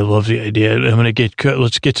 I love the idea. I'm going to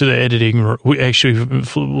let's get to the editing.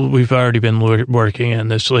 We've already been working on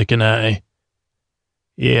this, and I.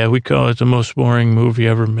 Yeah, we call it the most boring movie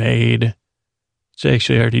ever made. It's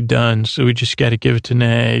actually already done, so we just got to give it to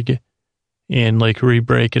NAG and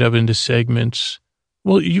re-break it up into segments.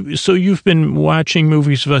 Well, you've been watching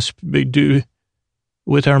movies of us do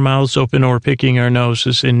with our mouths open or picking our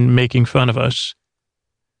noses and making fun of us.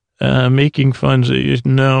 Making fun,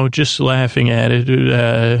 no, just laughing at it.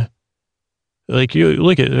 You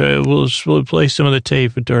look at, we'll play some of the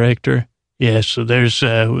tape, director. Yeah, so this is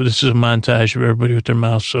a montage of everybody with their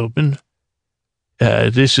mouths open.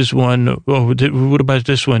 This is one. Oh, what about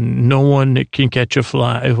this one? No one can catch a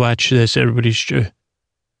fly. Watch this. Everybody's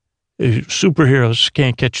superheroes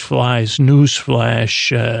can't catch flies.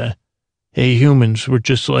 Newsflash. Hey, humans, we're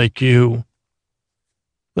just like you.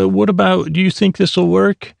 But what about, do you think this will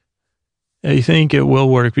work? I think it will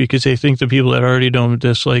work, because I think the people that already don't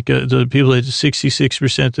dislike the people that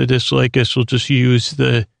 66% that dislike us will just use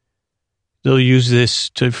the they'll use this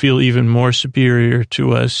to feel even more superior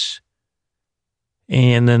to us.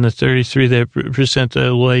 And then the 33%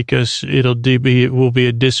 that like us, it will be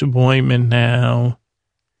a disappointment now.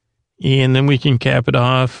 And then we can cap it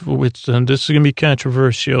off with, this is going to be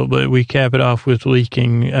controversial, but we cap it off with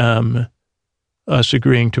leaking, us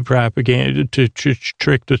agreeing to propaganda, to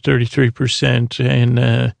trick the 33%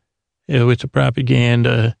 and, with the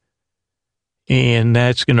propaganda. And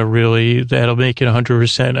that's going to that'll make it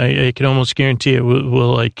 100%. I can almost guarantee it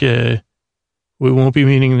will we won't be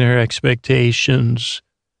meeting their expectations.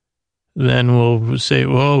 Then we'll say,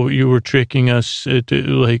 "Oh, you were tricking us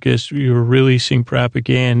you were releasing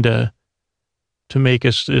propaganda to make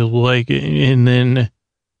us like." And then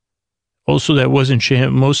also that wasn't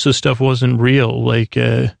most of the stuff wasn't real, like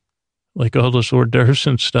all those hors d'oeuvres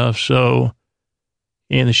and stuff. So,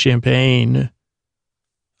 and the champagne.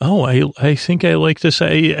 Oh, I think I like this.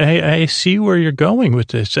 I see where you're going with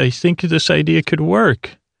this. I think this idea could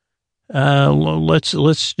work.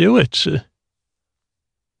 Let's do it.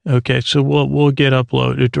 Okay, so we'll get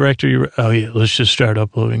uploaded. Director, let's just start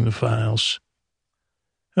uploading the files.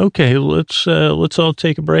 Okay, let's all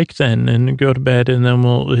take a break then and go to bed, and then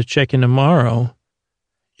we'll check in tomorrow.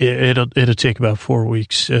 It'll take about 4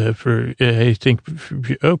 weeks I think.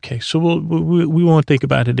 Okay, so we won't think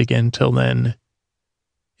about it again till then.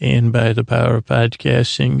 And by the power of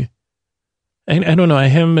podcasting, I don't know. I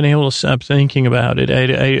haven't been able to stop thinking about it.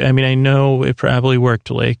 I mean, I know it probably worked,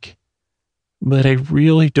 but I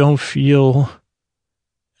really don't feel.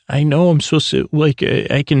 I know I'm supposed to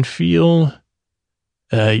I can feel.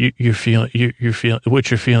 You're feeling what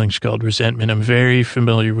you're feeling is called resentment. I'm very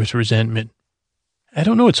familiar with resentment. I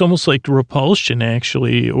don't know. It's almost like repulsion,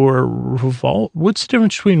 actually, or What's the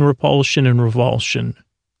difference between repulsion and revulsion?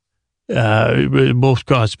 Both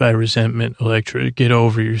caused by resentment. Get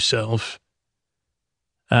over yourself.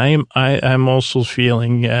 I'm also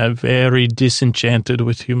feeling very disenchanted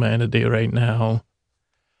with humanity right now.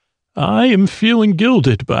 I am feeling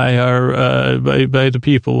gilded by by the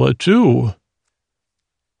people too.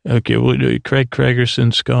 Okay, well, Craig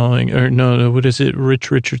Craigerson's calling, or no, what is it?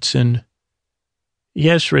 Rich Richardson.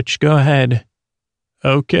 Yes, Rich, go ahead.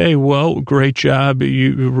 Okay, well, great job.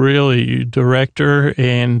 You really, director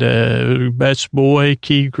and best boy,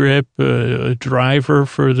 key grip, driver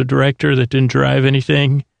for the director that didn't drive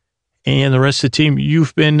anything, and the rest of the team.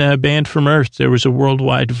 You've been banned from Earth. There was a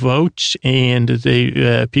worldwide vote, and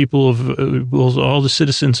they people of all the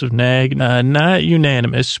citizens of NAG, not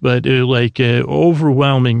unanimous, but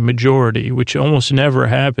overwhelming majority, which almost never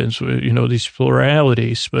happens. These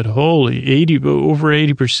pluralities, but holy, over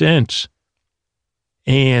 80%.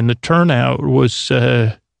 And the turnout was,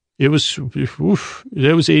 that was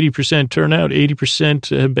 80% turnout,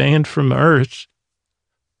 80% banned from Earth,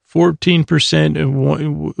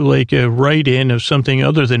 14% a write-in of something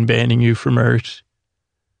other than banning you from Earth.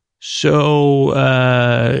 So,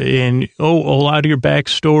 a lot of your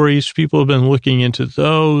backstories, people have been looking into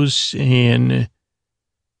those, and,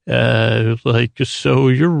 so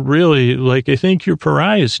you're really, I think you're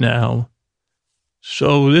pariahs now.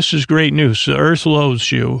 So this is great news. The Earth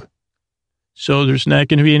loathes you. So there's not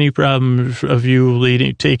going to be any problem of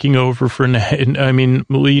you taking over for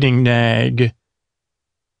leading NAG.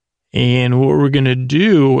 And what we're going to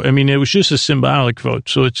do, it was just a symbolic vote.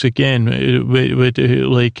 So it's again,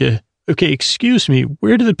 okay, excuse me,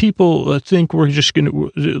 where do the people think we're just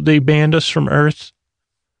going to, they banned us from Earth?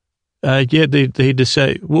 They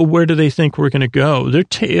decide, well, where do they think we're going to go?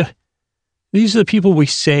 These are the people we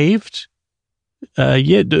saved.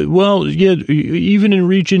 Even in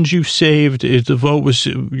regions you've saved, the vote was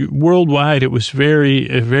worldwide. It was very,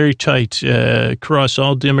 very tight, across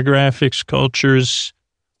all demographics, cultures.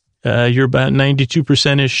 You're about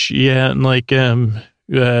 92%-ish. Yeah.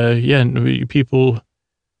 And people,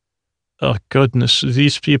 oh goodness,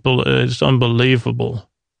 these people, it's unbelievable.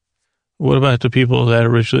 What about the people that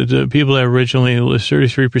originally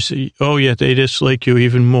 33%? Oh yeah, they dislike you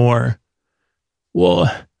even more.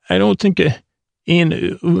 Well, I don't think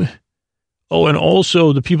and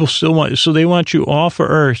also the people still they want you off of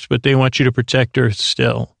Earth, but they want you to protect Earth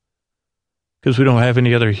still. Because we don't have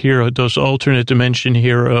any other those alternate dimension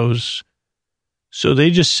heroes. So they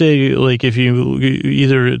just say, if you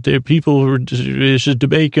there's a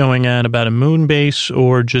debate going on about a moon base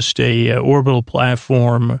or just a orbital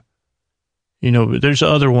platform. There's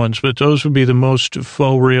other ones, but those would be the most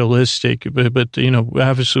faux realistic. But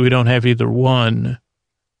obviously we don't have either one.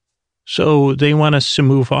 So they want us to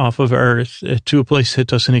move off of Earth to a place that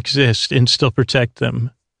doesn't exist and still protect them.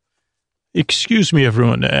 Excuse me,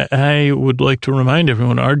 everyone. I would like to remind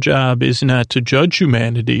everyone our job is not to judge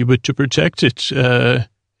humanity, but to protect it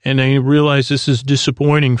And I realize this is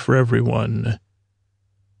disappointing for everyone.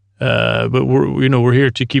 But we're here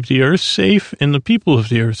to keep the earth safe and the people of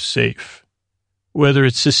the earth safe. Whether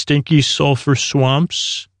it's the stinky sulfur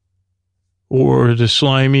swamps or the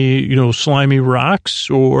slimy rocks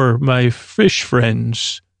or my fish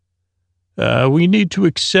friends. We need to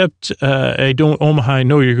accept, Omaha, I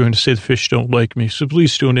know you're going to say the fish don't like me, so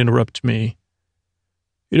please don't interrupt me.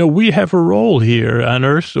 We have a role here on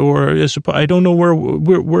Earth, I don't know where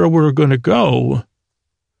we're going to go.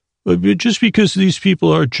 But just because these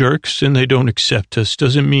people are jerks and they don't accept us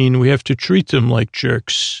doesn't mean we have to treat them like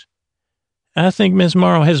jerks. I think Ms.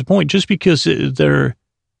 Morrow has a point. Just because they're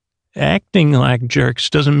acting like jerks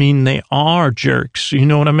doesn't mean they are jerks. You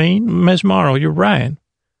know what I mean? Ms. Morrow, you're right.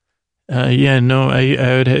 I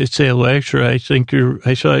would say, Electra, I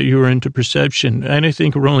thought you were into perception. And I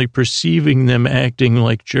think we're only perceiving them acting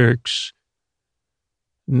like jerks.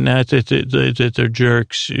 Not that they're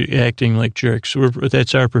jerks, acting like jerks.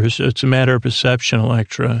 It's a matter of perception,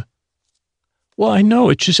 Electra. Well, I know,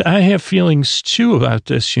 it's just, I have feelings too about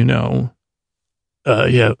this, we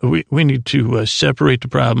need to separate the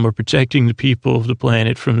problem of protecting the people of the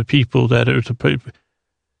planet from the people that are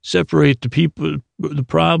separate the people. The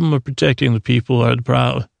problem of protecting the people are the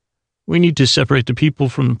problem. We need to separate the people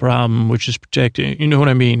from the problem, which is protecting. You know what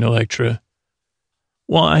I mean, Electra?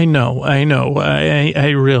 Well, I know. I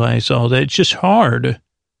realize all that. It's just hard.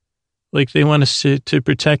 Like they want us to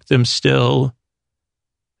protect them still,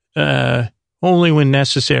 only when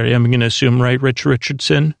necessary. I'm going to assume, right, Rich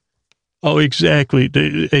Richardson? Oh, exactly.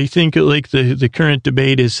 I think like the current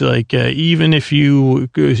debate is like, even if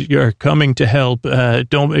you're coming to help,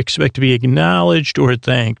 don't expect to be acknowledged or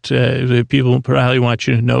thanked. People probably want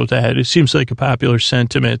you to know that. It seems like a popular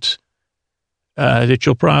sentiment, that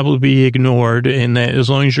you'll probably be ignored, and that as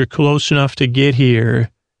long as you're close enough to get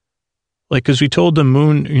here, like, because we told the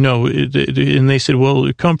moon, and they said,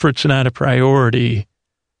 well, comfort's not a priority.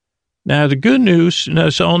 Now, the good news,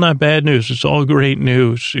 it's all not bad news. It's all great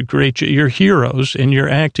news. You're heroes, and you're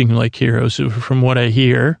acting like heroes from what I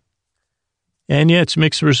hear. And yeah, it's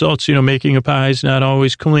mixed results. Making a pie is not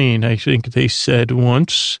always clean, I think they said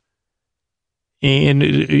once. And,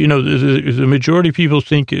 the majority of people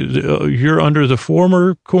think you're under the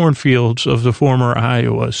former cornfields of the former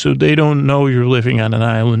Iowa, so they don't know you're living on an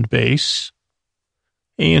island base.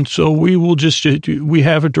 And so we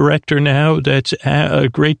have a director now that's a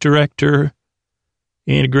great director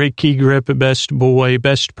and a great key grip, a best boy,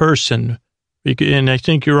 best person. And I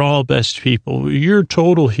think you're all best people. You're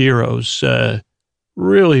total heroes,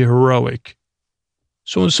 really heroic.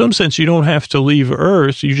 So in some sense, you don't have to leave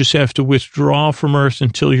Earth. You just have to withdraw from Earth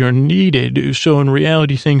until you're needed. So in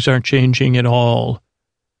reality, things aren't changing at all.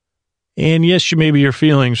 And yes, maybe your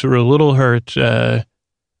feelings are a little hurt,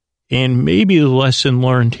 and maybe the lesson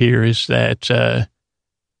learned here is that,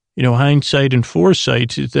 hindsight and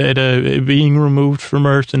foresight, that being removed from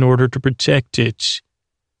Earth in order to protect it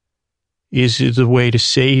is the way to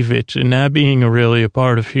save it. And not being really a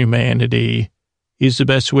part of humanity is the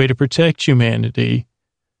best way to protect humanity.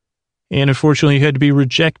 And unfortunately, you had to be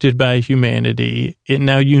rejected by humanity. And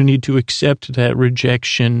now you need to accept that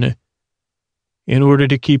rejection in order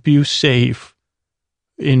to keep you safe.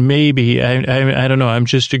 And maybe, I don't know, I'm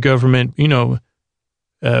just a government,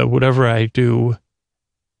 whatever I do.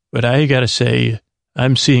 But I got to say,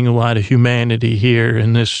 I'm seeing a lot of humanity here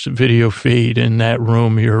in this video feed in that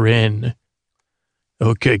room you're in.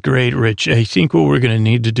 Okay, great, Rich. I think what we're going to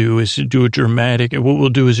need to do is do a dramatic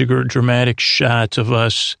shot of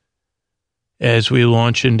us as we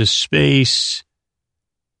launch into space.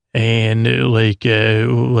 And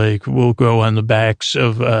we'll go on the backs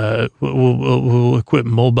of, we'll equip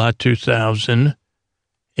Molbot 2000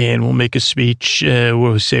 and we'll make a speech where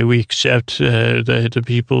we say we accept the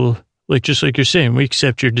people, just like you're saying, we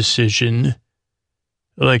accept your decision.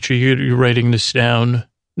 Electra, you're writing this down.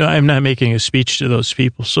 No, I'm not making a speech to those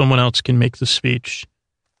people. Someone else can make the speech.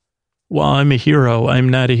 While I'm a hero, I'm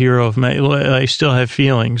not a hero of I still have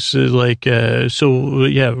feelings. You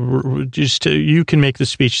can make the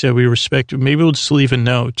speech that we respect. Maybe we'll just leave a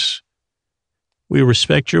note. We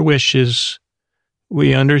respect your wishes.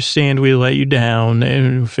 We understand we let you down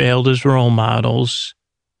and failed as role models.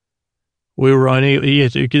 We were unable,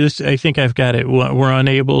 I think I've got it. We're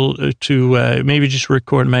unable to maybe just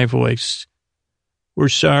record my voice. We're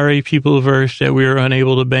sorry, people of Earth, that we are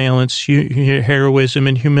unable to balance heroism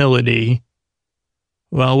and humility.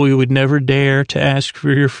 While we would never dare to ask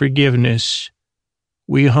for your forgiveness,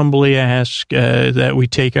 we humbly ask that we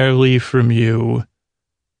take our leave from you.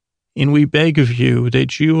 And we beg of you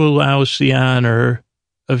that you allow us the honor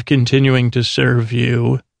of continuing to serve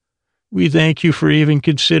you We thank you for even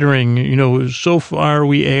considering, so far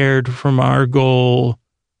we erred from our goal,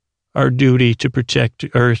 our duty to protect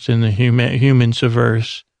Earth and the humans of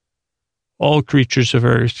Earth, all creatures of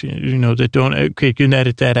Earth, that don't, okay, you can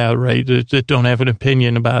edit that out, right? That don't have an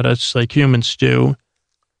opinion about us like humans do.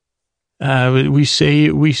 We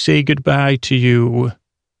say goodbye to you.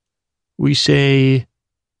 We say,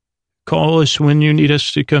 call us when you need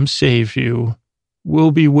us to come save you.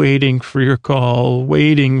 We'll be waiting for your call,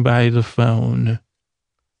 waiting by the phone.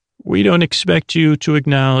 We don't expect you to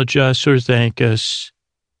acknowledge us or thank us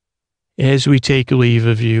as we take leave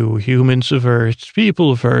of you, humans of Earth,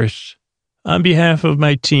 people of Earth. On behalf of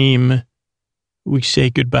my team, we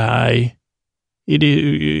say goodbye. I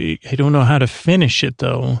don't know how to finish it,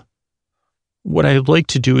 though. What I'd like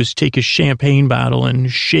to do is take a champagne bottle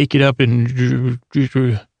and shake it up and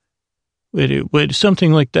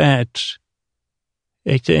something like that.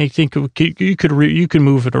 I think you could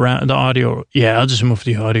move it around the audio. Yeah, I'll just move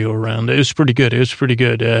the audio around. It was pretty good.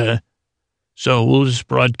 So we'll just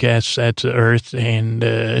broadcast that to Earth, and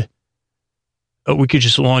we could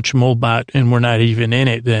just launch Molebot, and we're not even in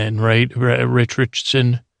it then, right? Rich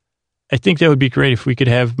Richardson. I think that would be great if we could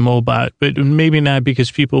have Molebot, but maybe not because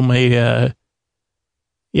people may.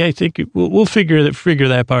 Yeah, I think we'll figure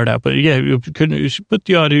that part out. But yeah, we couldn't put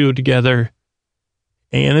the audio together.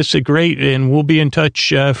 And it's and we'll be in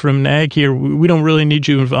touch from NAG here. We don't really need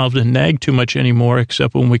you involved in NAG too much anymore,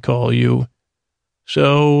 except when we call you.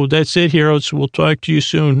 So that's it, heroes. We'll talk to you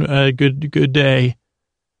soon. Good day.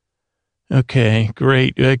 Okay,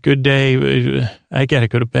 great. Good day. I got to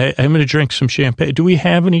go to bed. I'm going to drink some champagne. Do we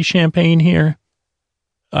have any champagne here?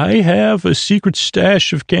 I have a secret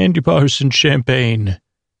stash of candy bars and champagne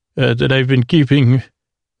that I've been keeping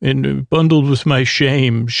and bundled with my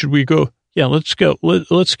shame. Should we go? Yeah, let's go.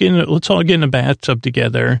 Let's all get in a bathtub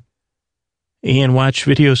together and watch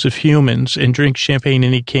videos of humans and drink champagne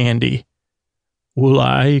and eat candy. Well,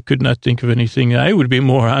 I could not think of anything I would be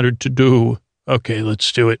more honored to do. Okay, let's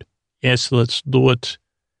do it. Yes, let's do it.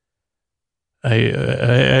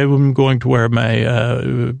 I'm going to wear my,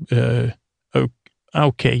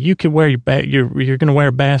 okay, you can wear you're going to wear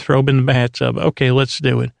a bathrobe in the bathtub. Okay, let's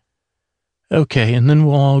do it. Okay, and then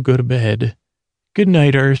we'll all go to bed. Good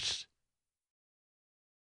night, Earth.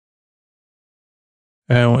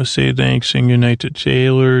 I want to say thanks and good night to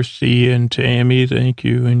Taylor, Thea, and Tammy. Thank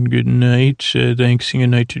you and good night. Thanks and good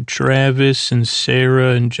night to Travis and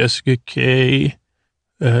Sarah and Jessica K.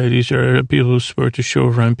 These are people who support the show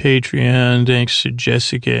over on Patreon. Thanks to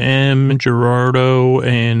Jessica M., Gerardo,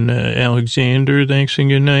 and Alexander. Thanks and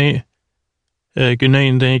good night. Good night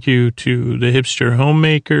and thank you to the Hipster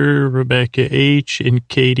Homemaker, Rebecca H., and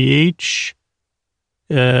Katie H.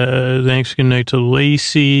 Thanks, good night to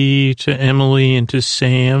Lacey, to Emily, and to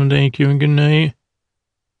Sam. Thank you and good night.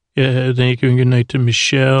 Thank you and good night to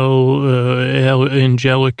Michelle,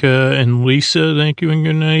 Angelica, and Lisa. Thank you and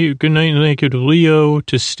good night. Good night and thank you to Leo,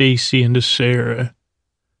 to Stacy, and to Sarah.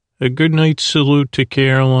 A good night salute to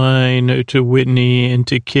Caroline, to Whitney, and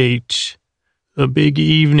to Kate. A big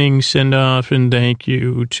evening send off and thank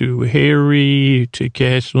you to Harry, to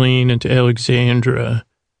Kathleen, and to Alexandra.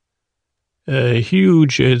 A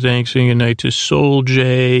huge thanks and good night to Soul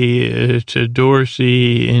J, to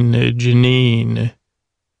Dorothy, and Janine. I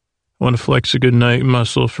want to flex a good night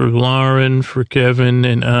muscle for Lauren, for Kevin,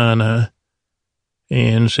 and Anna.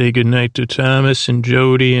 And say good night to Thomas, and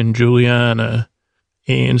Jody, and Juliana.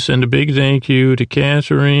 And send a big thank you to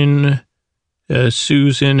Catherine,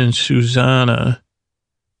 Susan, and Susanna.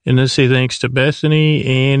 And then say thanks to Bethany,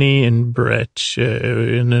 Annie, and Brett.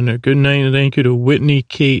 And then a good night and thank you to Whitney,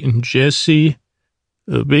 Kate, and Jesse.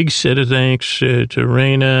 A big set of thanks to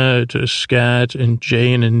Raina, to Scott, and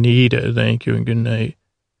Jay, and Anita. Thank you and good night.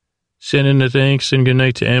 Sending a thanks and good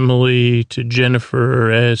night to Emily, to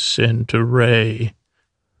Jennifer S., and to Ray.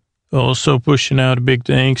 Also pushing out a big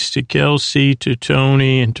thanks to Kelsey, to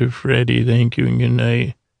Tony, and to Freddie. Thank you and good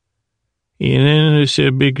night. And then I said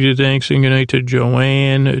a big thanks and good night to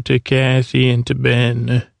Joanne, to Kathy, and to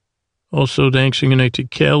Ben. Also thanks and good night to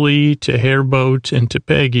Kelly, to Hairboat, and to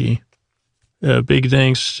Peggy. Big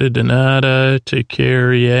thanks to Donata, to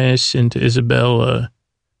Carrie S., and to Isabella.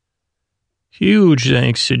 Huge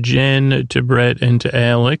thanks to Jen, to Brett, and to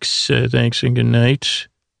Alex. Thanks and good night.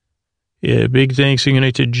 Big thanks and good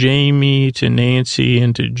night to Jamie, to Nancy,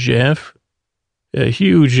 and to Jeff.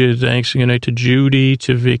 Huge thanks and good night to Judy,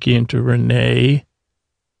 to Vicky, and to Renee.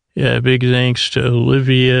 Big thanks to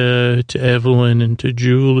Olivia, to Evelyn, and to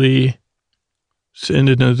Julie.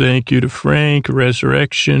 Sending a thank you to Frank,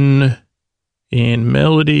 Resurrection, and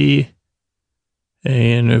Melody.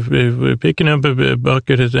 And if we're picking up a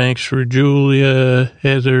bucket of thanks for Julia,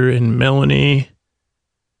 Heather, and Melanie.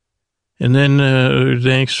 And then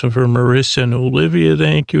thanks for Marissa and Olivia.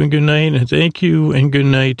 Thank you and good night. And thank you and good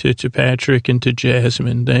night to Patrick and to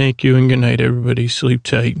Jasmine. Thank you and good night, everybody. Sleep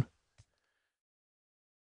tight.